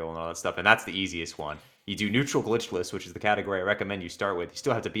Asriel and all that stuff, and that's the easiest one. You do Neutral Glitchless, which is the category I recommend you start with. You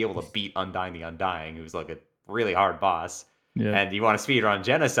still have to be able to beat Undying the Undying, who's like a really hard boss. Yeah. And you want to speedrun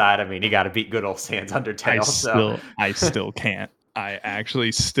Genocide, I mean, you got to beat good old Sans Undertale. I still can't. I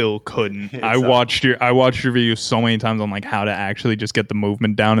actually still couldn't. I watched your video so many times on like how to actually just get the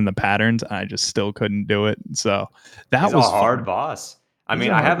movement down and the patterns. I just still couldn't do it. So that was a hard fun. boss. I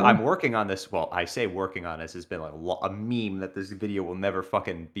mean, I'm working on this. Well, I say working on this has been like a meme that this video will never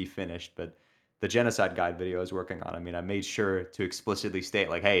fucking be finished. But the Genocide Guide video I was working on, I mean, I made sure to explicitly state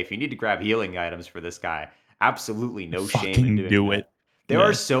like, hey, if you need to grab healing items for this guy, absolutely no shame in doing it. There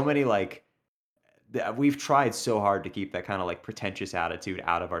are so many like, we've tried so hard to keep that kind of like pretentious attitude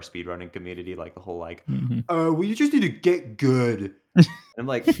out of our speedrunning community, like the whole like, well, you just need to get good. And I'm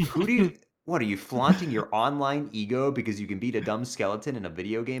like, what are you flaunting your online ego because you can beat a dumb skeleton in a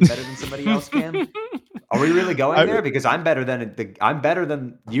video game better than somebody else can? Are we really going there? Because I'm better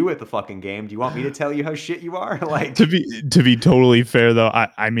than you at the fucking game. Do you want me to tell you how shit you are? Like to be totally fair though,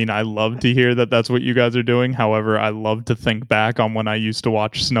 I mean I love to hear that that's what you guys are doing. However, I love to think back on when I used to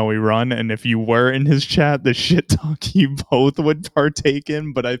watch Snowy run, and if you were in his chat, the shit talk you both would partake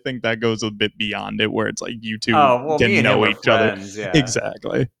in. But I think that goes a bit beyond it, where it's like you two can know each other. Yeah.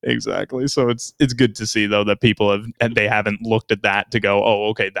 Exactly. So it's good to see though that people they haven't looked at that to go, oh,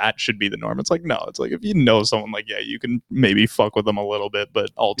 okay, that should be the norm. It's like no, it's like if you know someone, like you can maybe fuck with them a little bit, but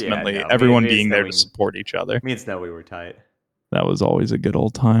ultimately everyone being there to support each other. Me and Snowy were tight. That was always a good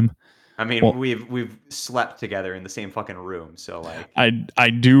old time. I mean, we've slept together in the same fucking room, so like I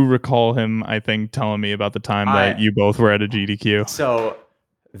do recall him, I think, telling me about the time that you both were at a GDQ. So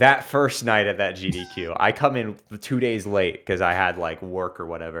that first night at that GDQ, I come in 2 days late because I had like work or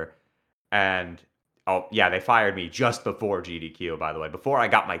whatever, and they fired me just before GDQ, by the way, before I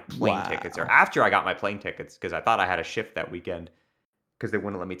got my plane tickets, or after I got my plane tickets, because I thought I had a shift that weekend because they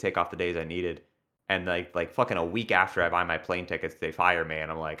wouldn't let me take off the days I needed. And like fucking a week after I buy my plane tickets, they fire me, and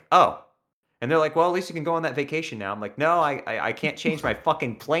I'm like, oh. And they're like, well, at least you can go on that vacation now. I'm like, no, I can't change my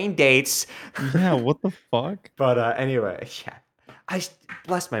fucking plane dates. Yeah, what the fuck? But anyway, yeah. I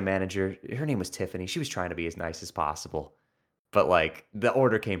blessed my manager. Her name was Tiffany. She was trying to be as nice as possible. But like the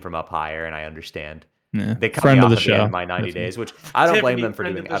order came from up higher, and I understand. Yeah. They cut me off at the end of my 90 days, which I don't blame them for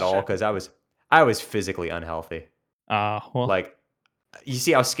doing at all, because I was physically unhealthy. Well. Like, you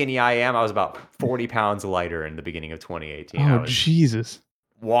see how skinny I am? I was about 40 pounds lighter in the beginning of 2018. Oh, Jesus.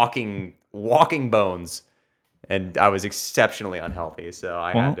 Walking bones. and I was exceptionally unhealthy. So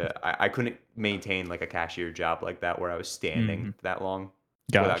I Well, had to. I couldn't maintain like a cashier job like that where I was standing that long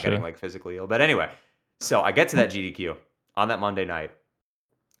without getting gotcha. like physically ill. But anyway, so I get to that GDQ on that Monday night,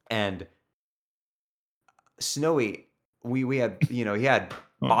 and Snowy, we had he had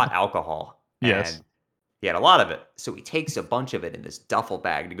bought alcohol Yes. and he had a lot of it. So he takes a bunch of it in this duffel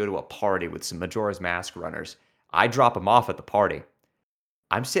bag to go to a party with some Majora's Mask runners. I drop him off at the party.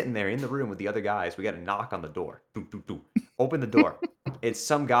 I'm sitting there in the room with the other guys. We got a knock on the door. Boom, boom, boom. Open the door. It's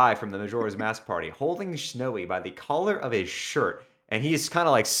some guy from the Majora's Mask party holding Snowy by the collar of his shirt. And he's kind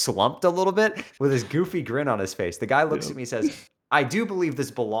of like slumped a little bit with his goofy grin on his face. The guy looks at me and says, I do believe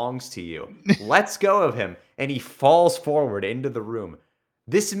this belongs to you. Let's go of him. And he falls forward into the room.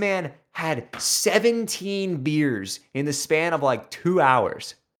 This man had 17 beers in the span of like 2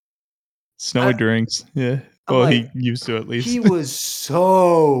 hours. Snowy drinks. Yeah. I'm Well, like, he used to at least. He was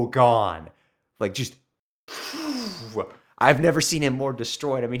so gone. Like just I've never seen him more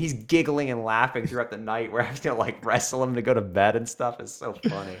destroyed. I mean, he's giggling and laughing throughout the night. We're having to like wrestle him to go to bed and stuff. It's so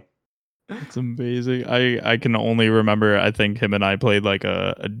funny. It's amazing. I can only remember, I think him and I played like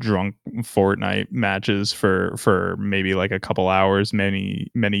a drunk Fortnite matches for maybe like a couple hours many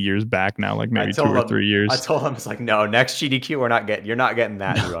years back now, like maybe 2 or 3 years. I told him, it's like, no, next GDQ you're not getting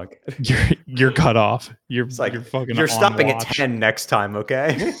that drunk. You're cut off. You're fucking you're stopping watch. at 10 next time,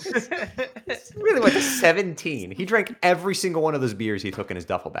 okay? Really went to 17. He drank every single one of those beers he took in his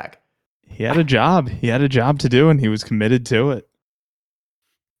duffel bag. He had a job. He had a job to do and he was committed to it.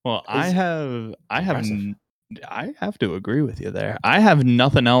 Well, I have to agree with you there. I have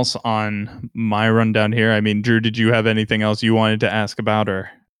nothing else on my rundown here. I mean, Drew, did you have anything else you wanted to ask about, or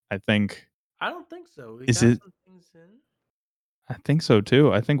I don't think so. We got some things in. I think so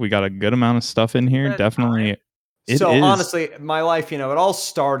too. I think we got a good amount of stuff in here. Definitely. Honestly, my life, it all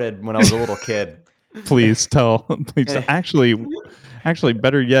started when I was a little kid. Please tell. Actually,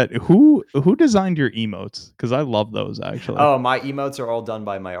 better yet, who designed your emotes? Because I love those, actually. Oh, my emotes are all done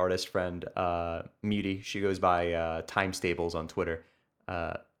by my artist friend, Muty. She goes by Time Stables on Twitter.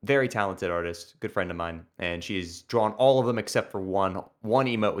 Very talented artist, good friend of mine. And she's drawn all of them except for one. One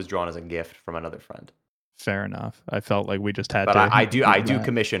emote was drawn as a gift from another friend. Fair enough. I felt like we just had but to. I do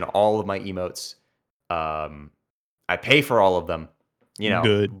commission all of my emotes. I pay for all of them.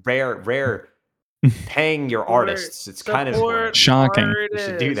 Good. Rare paying your artists. It's kind of shocking. You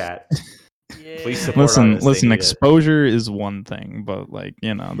should do that. Yeah. Please support artists. Listen. Exposure is one thing, but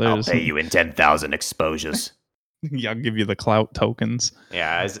there's. I'll pay you in 10,000 exposures. Yeah, I'll give you the clout tokens.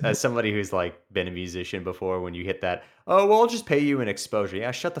 Yeah, as somebody who's like been a musician before, when you hit that, oh well, I'll just pay you in exposure.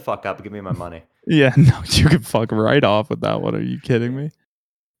 Yeah, shut the fuck up and give me my money. Yeah, no, you can fuck right off with that one. Are you kidding me?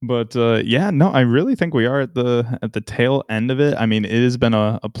 But I really think we are at the tail end of it. I mean, it has been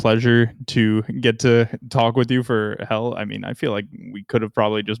a pleasure to get to talk with you for hell. I mean, I feel like we could have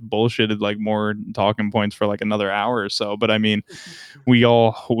probably just bullshitted like more talking points for like another hour or so. But I mean, we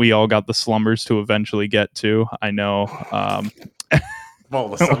all got the slumbers to eventually get to. I know.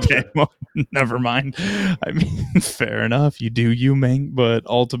 Okay, well, never mind. I mean, fair enough. You do you, man. But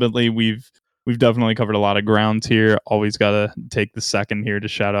ultimately, we've definitely covered a lot of grounds here. Always got to take the second here to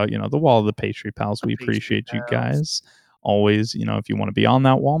shout out, the wall of the Pastry Pals. We appreciate you guys. Always, if you want to be on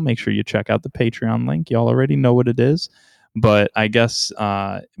that wall, make sure you check out the Patreon link. Y'all already know what it is. But I guess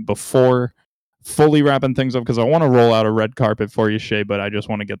before fully wrapping things up, because I want to roll out a red carpet for you, Shayy, but I just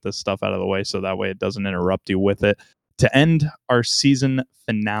want to get this stuff out of the way so that way it doesn't interrupt you with it. To end our season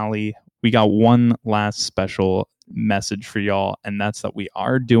finale, we got one last special message for y'all, and that's that we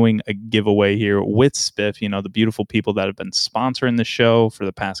are doing a giveaway here with Spiff, the beautiful people that have been sponsoring the show for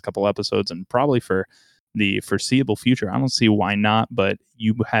the past couple episodes and probably for the foreseeable future. I don't see why not, but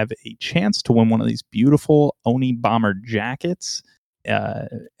you have a chance to win one of these beautiful Oni Bomber jackets.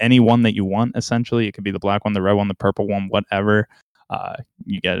 Any one that you want, essentially. It could be the black one, the red one, the purple one, whatever.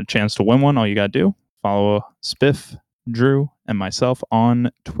 You get a chance to win one. All you got to do, follow Spiff, Drew, and myself on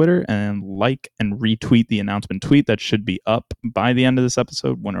Twitter and like and retweet the announcement tweet that should be up by the end of this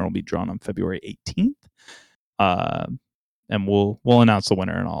episode. Winner will be drawn on February 18th. And we'll announce the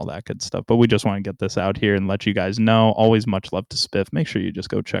winner and all that good stuff. But we just want to get this out here and let you guys know. Always much love to Spiff. Make sure you just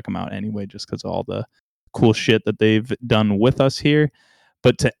go check them out anyway, just because of all the cool shit that they've done with us here.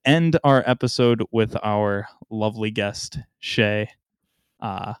 But to end our episode with our lovely guest, Shayy,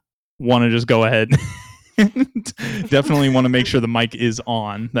 want to just go ahead. Definitely want to make sure the mic is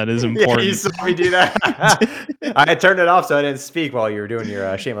on. That is important. Yeah, you saw me do that. I turned it off so I didn't speak while you were doing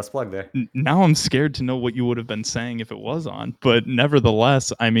your shameless plug there. Now I'm scared to know what you would have been saying if it was on. But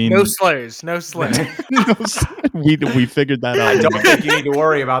nevertheless, I mean, no slurs. We figured that out. I don't think you need to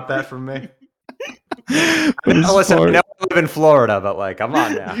worry about that from me. Listen, I know I live in Florida, but like, come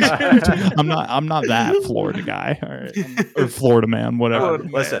on now. I'm not that Florida guy, all right, or Florida man, whatever.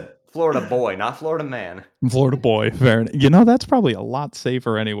 Listen, Florida boy, not Florida man. Florida boy, fair. That's probably a lot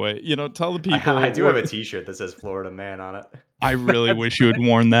safer anyway. Tell the people. I do have a T-shirt that says Florida man on it. I really wish you had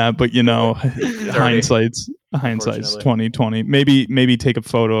worn that, but hindsight's 2020. Maybe take a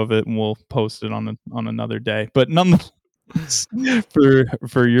photo of it and we'll post it on another day. But nonetheless,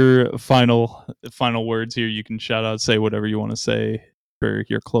 for your final words here, you can shout out, say whatever you want to say for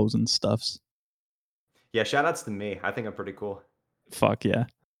your closing stuffs. Yeah, shout outs to me. I think I'm pretty cool. Fuck yeah.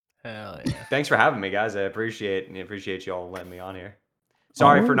 Hell yeah. Thanks for having me, guys. I appreciate y'all letting me on here.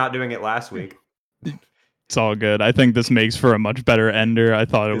 Sorry for not doing it last week. It's all good. I think this makes for a much better ender. I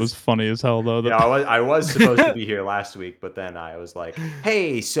thought it was funny as hell though. Yeah, I was supposed to be here last week, but then I was like,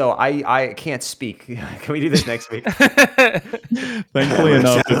 "Hey, so I can't speak. Can we do this next week?" Thankfully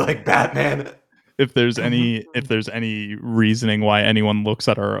enough, like Batman. If there's any reasoning why anyone looks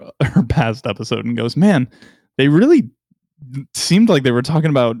at our past episode and goes, "Man, they really seemed like they were talking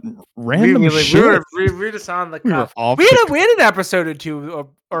about random shit." We were just on the cuff. We had an episode or two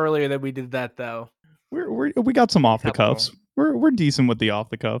earlier that we did that though. We got some off the cuffs. We're decent with the off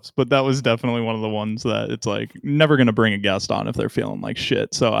the cuffs, but that was definitely one of the ones that it's like never gonna bring a guest on if they're feeling like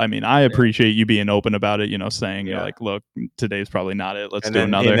shit. So I mean, I appreciate you being open about it. Saying you're like, look, today's probably not it. Let's do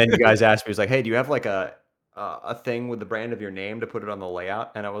another. And then you guys asked me, it was like, hey, do you have like a thing with the brand of your name to put it on the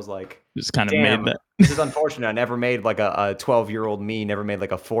layout? And I was like, just kind of made that. This is unfortunate. I never made like a 12-year-old me never made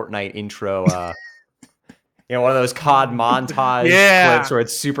like a Fortnite intro. One of those COD montage clips where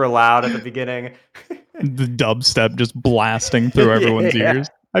it's super loud at the beginning. The dubstep just blasting through everyone's ears.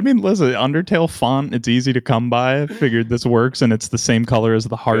 I mean, listen, Undertale font, it's easy to come by. I figured this works, and it's the same color as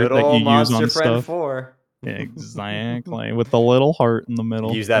the heart that you use on stuff. 4. Yeah, exactly, with the little heart in the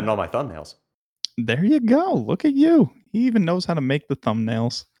middle. Use that in all my thumbnails. There you go. Look at you. He even knows how to make the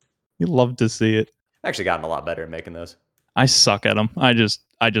thumbnails. You love to see it. I've actually gotten a lot better at making those. I suck at them. I just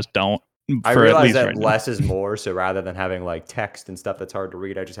don't. I realize that less is more, so rather than having like text and stuff that's hard to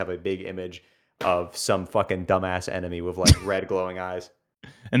read, I just have a big image of some fucking dumbass enemy with like red glowing eyes.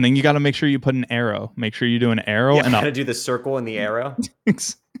 And then you got to make sure you put an arrow. Make sure you do an arrow. Yeah, and I'm going to do the circle and the arrow.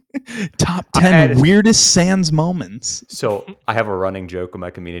 Top 10 weirdest Sans moments. So I have a running joke in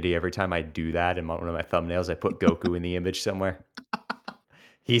my community. Every time I do that in one of my thumbnails, I put Goku in the image somewhere.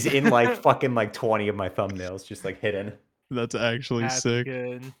 He's in like fucking like 20 of my thumbnails, just like hidden. That's actually sick.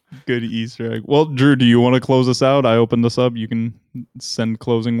 Good Easter egg. Well, Drew, do you want to close us out? I opened this up. You can send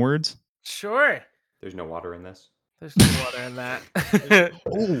closing words. Sure. There's no water in this. There's no water in that.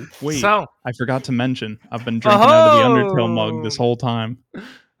 Oh, wait. So, I forgot to mention. I've been drinking out of the Undertale mug this whole time.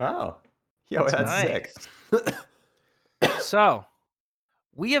 Oh. Yo, that's nice. Sick. So,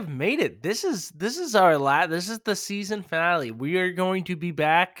 we have made it. This is the season finale. We are going to be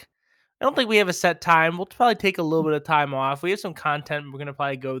back. I don't think we have a set time. We'll probably take a little bit of time off. We have some content we're going to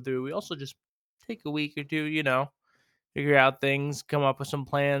probably go through. We also just take a week or two, figure out things, come up with some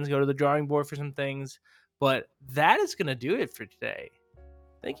plans, go to the drawing board for some things. But that is going to do it for today.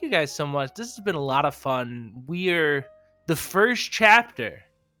 Thank you guys so much. This has been a lot of fun. We are the first chapter.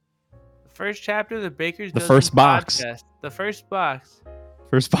 The first chapter of the Baker's Dozen first box. Podcast. The first box.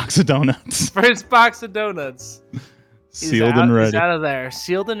 First box of donuts. First box of donuts. Sealed and ready. He's out of there.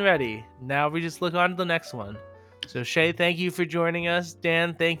 Sealed and ready. Now we just look on to the next one. So Shayy, thank you for joining us.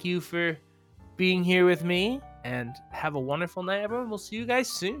 Dan, thank you for being here with me. And have a wonderful night, everyone. We'll see you guys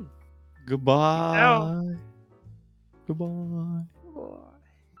soon. Goodbye. Goodbye.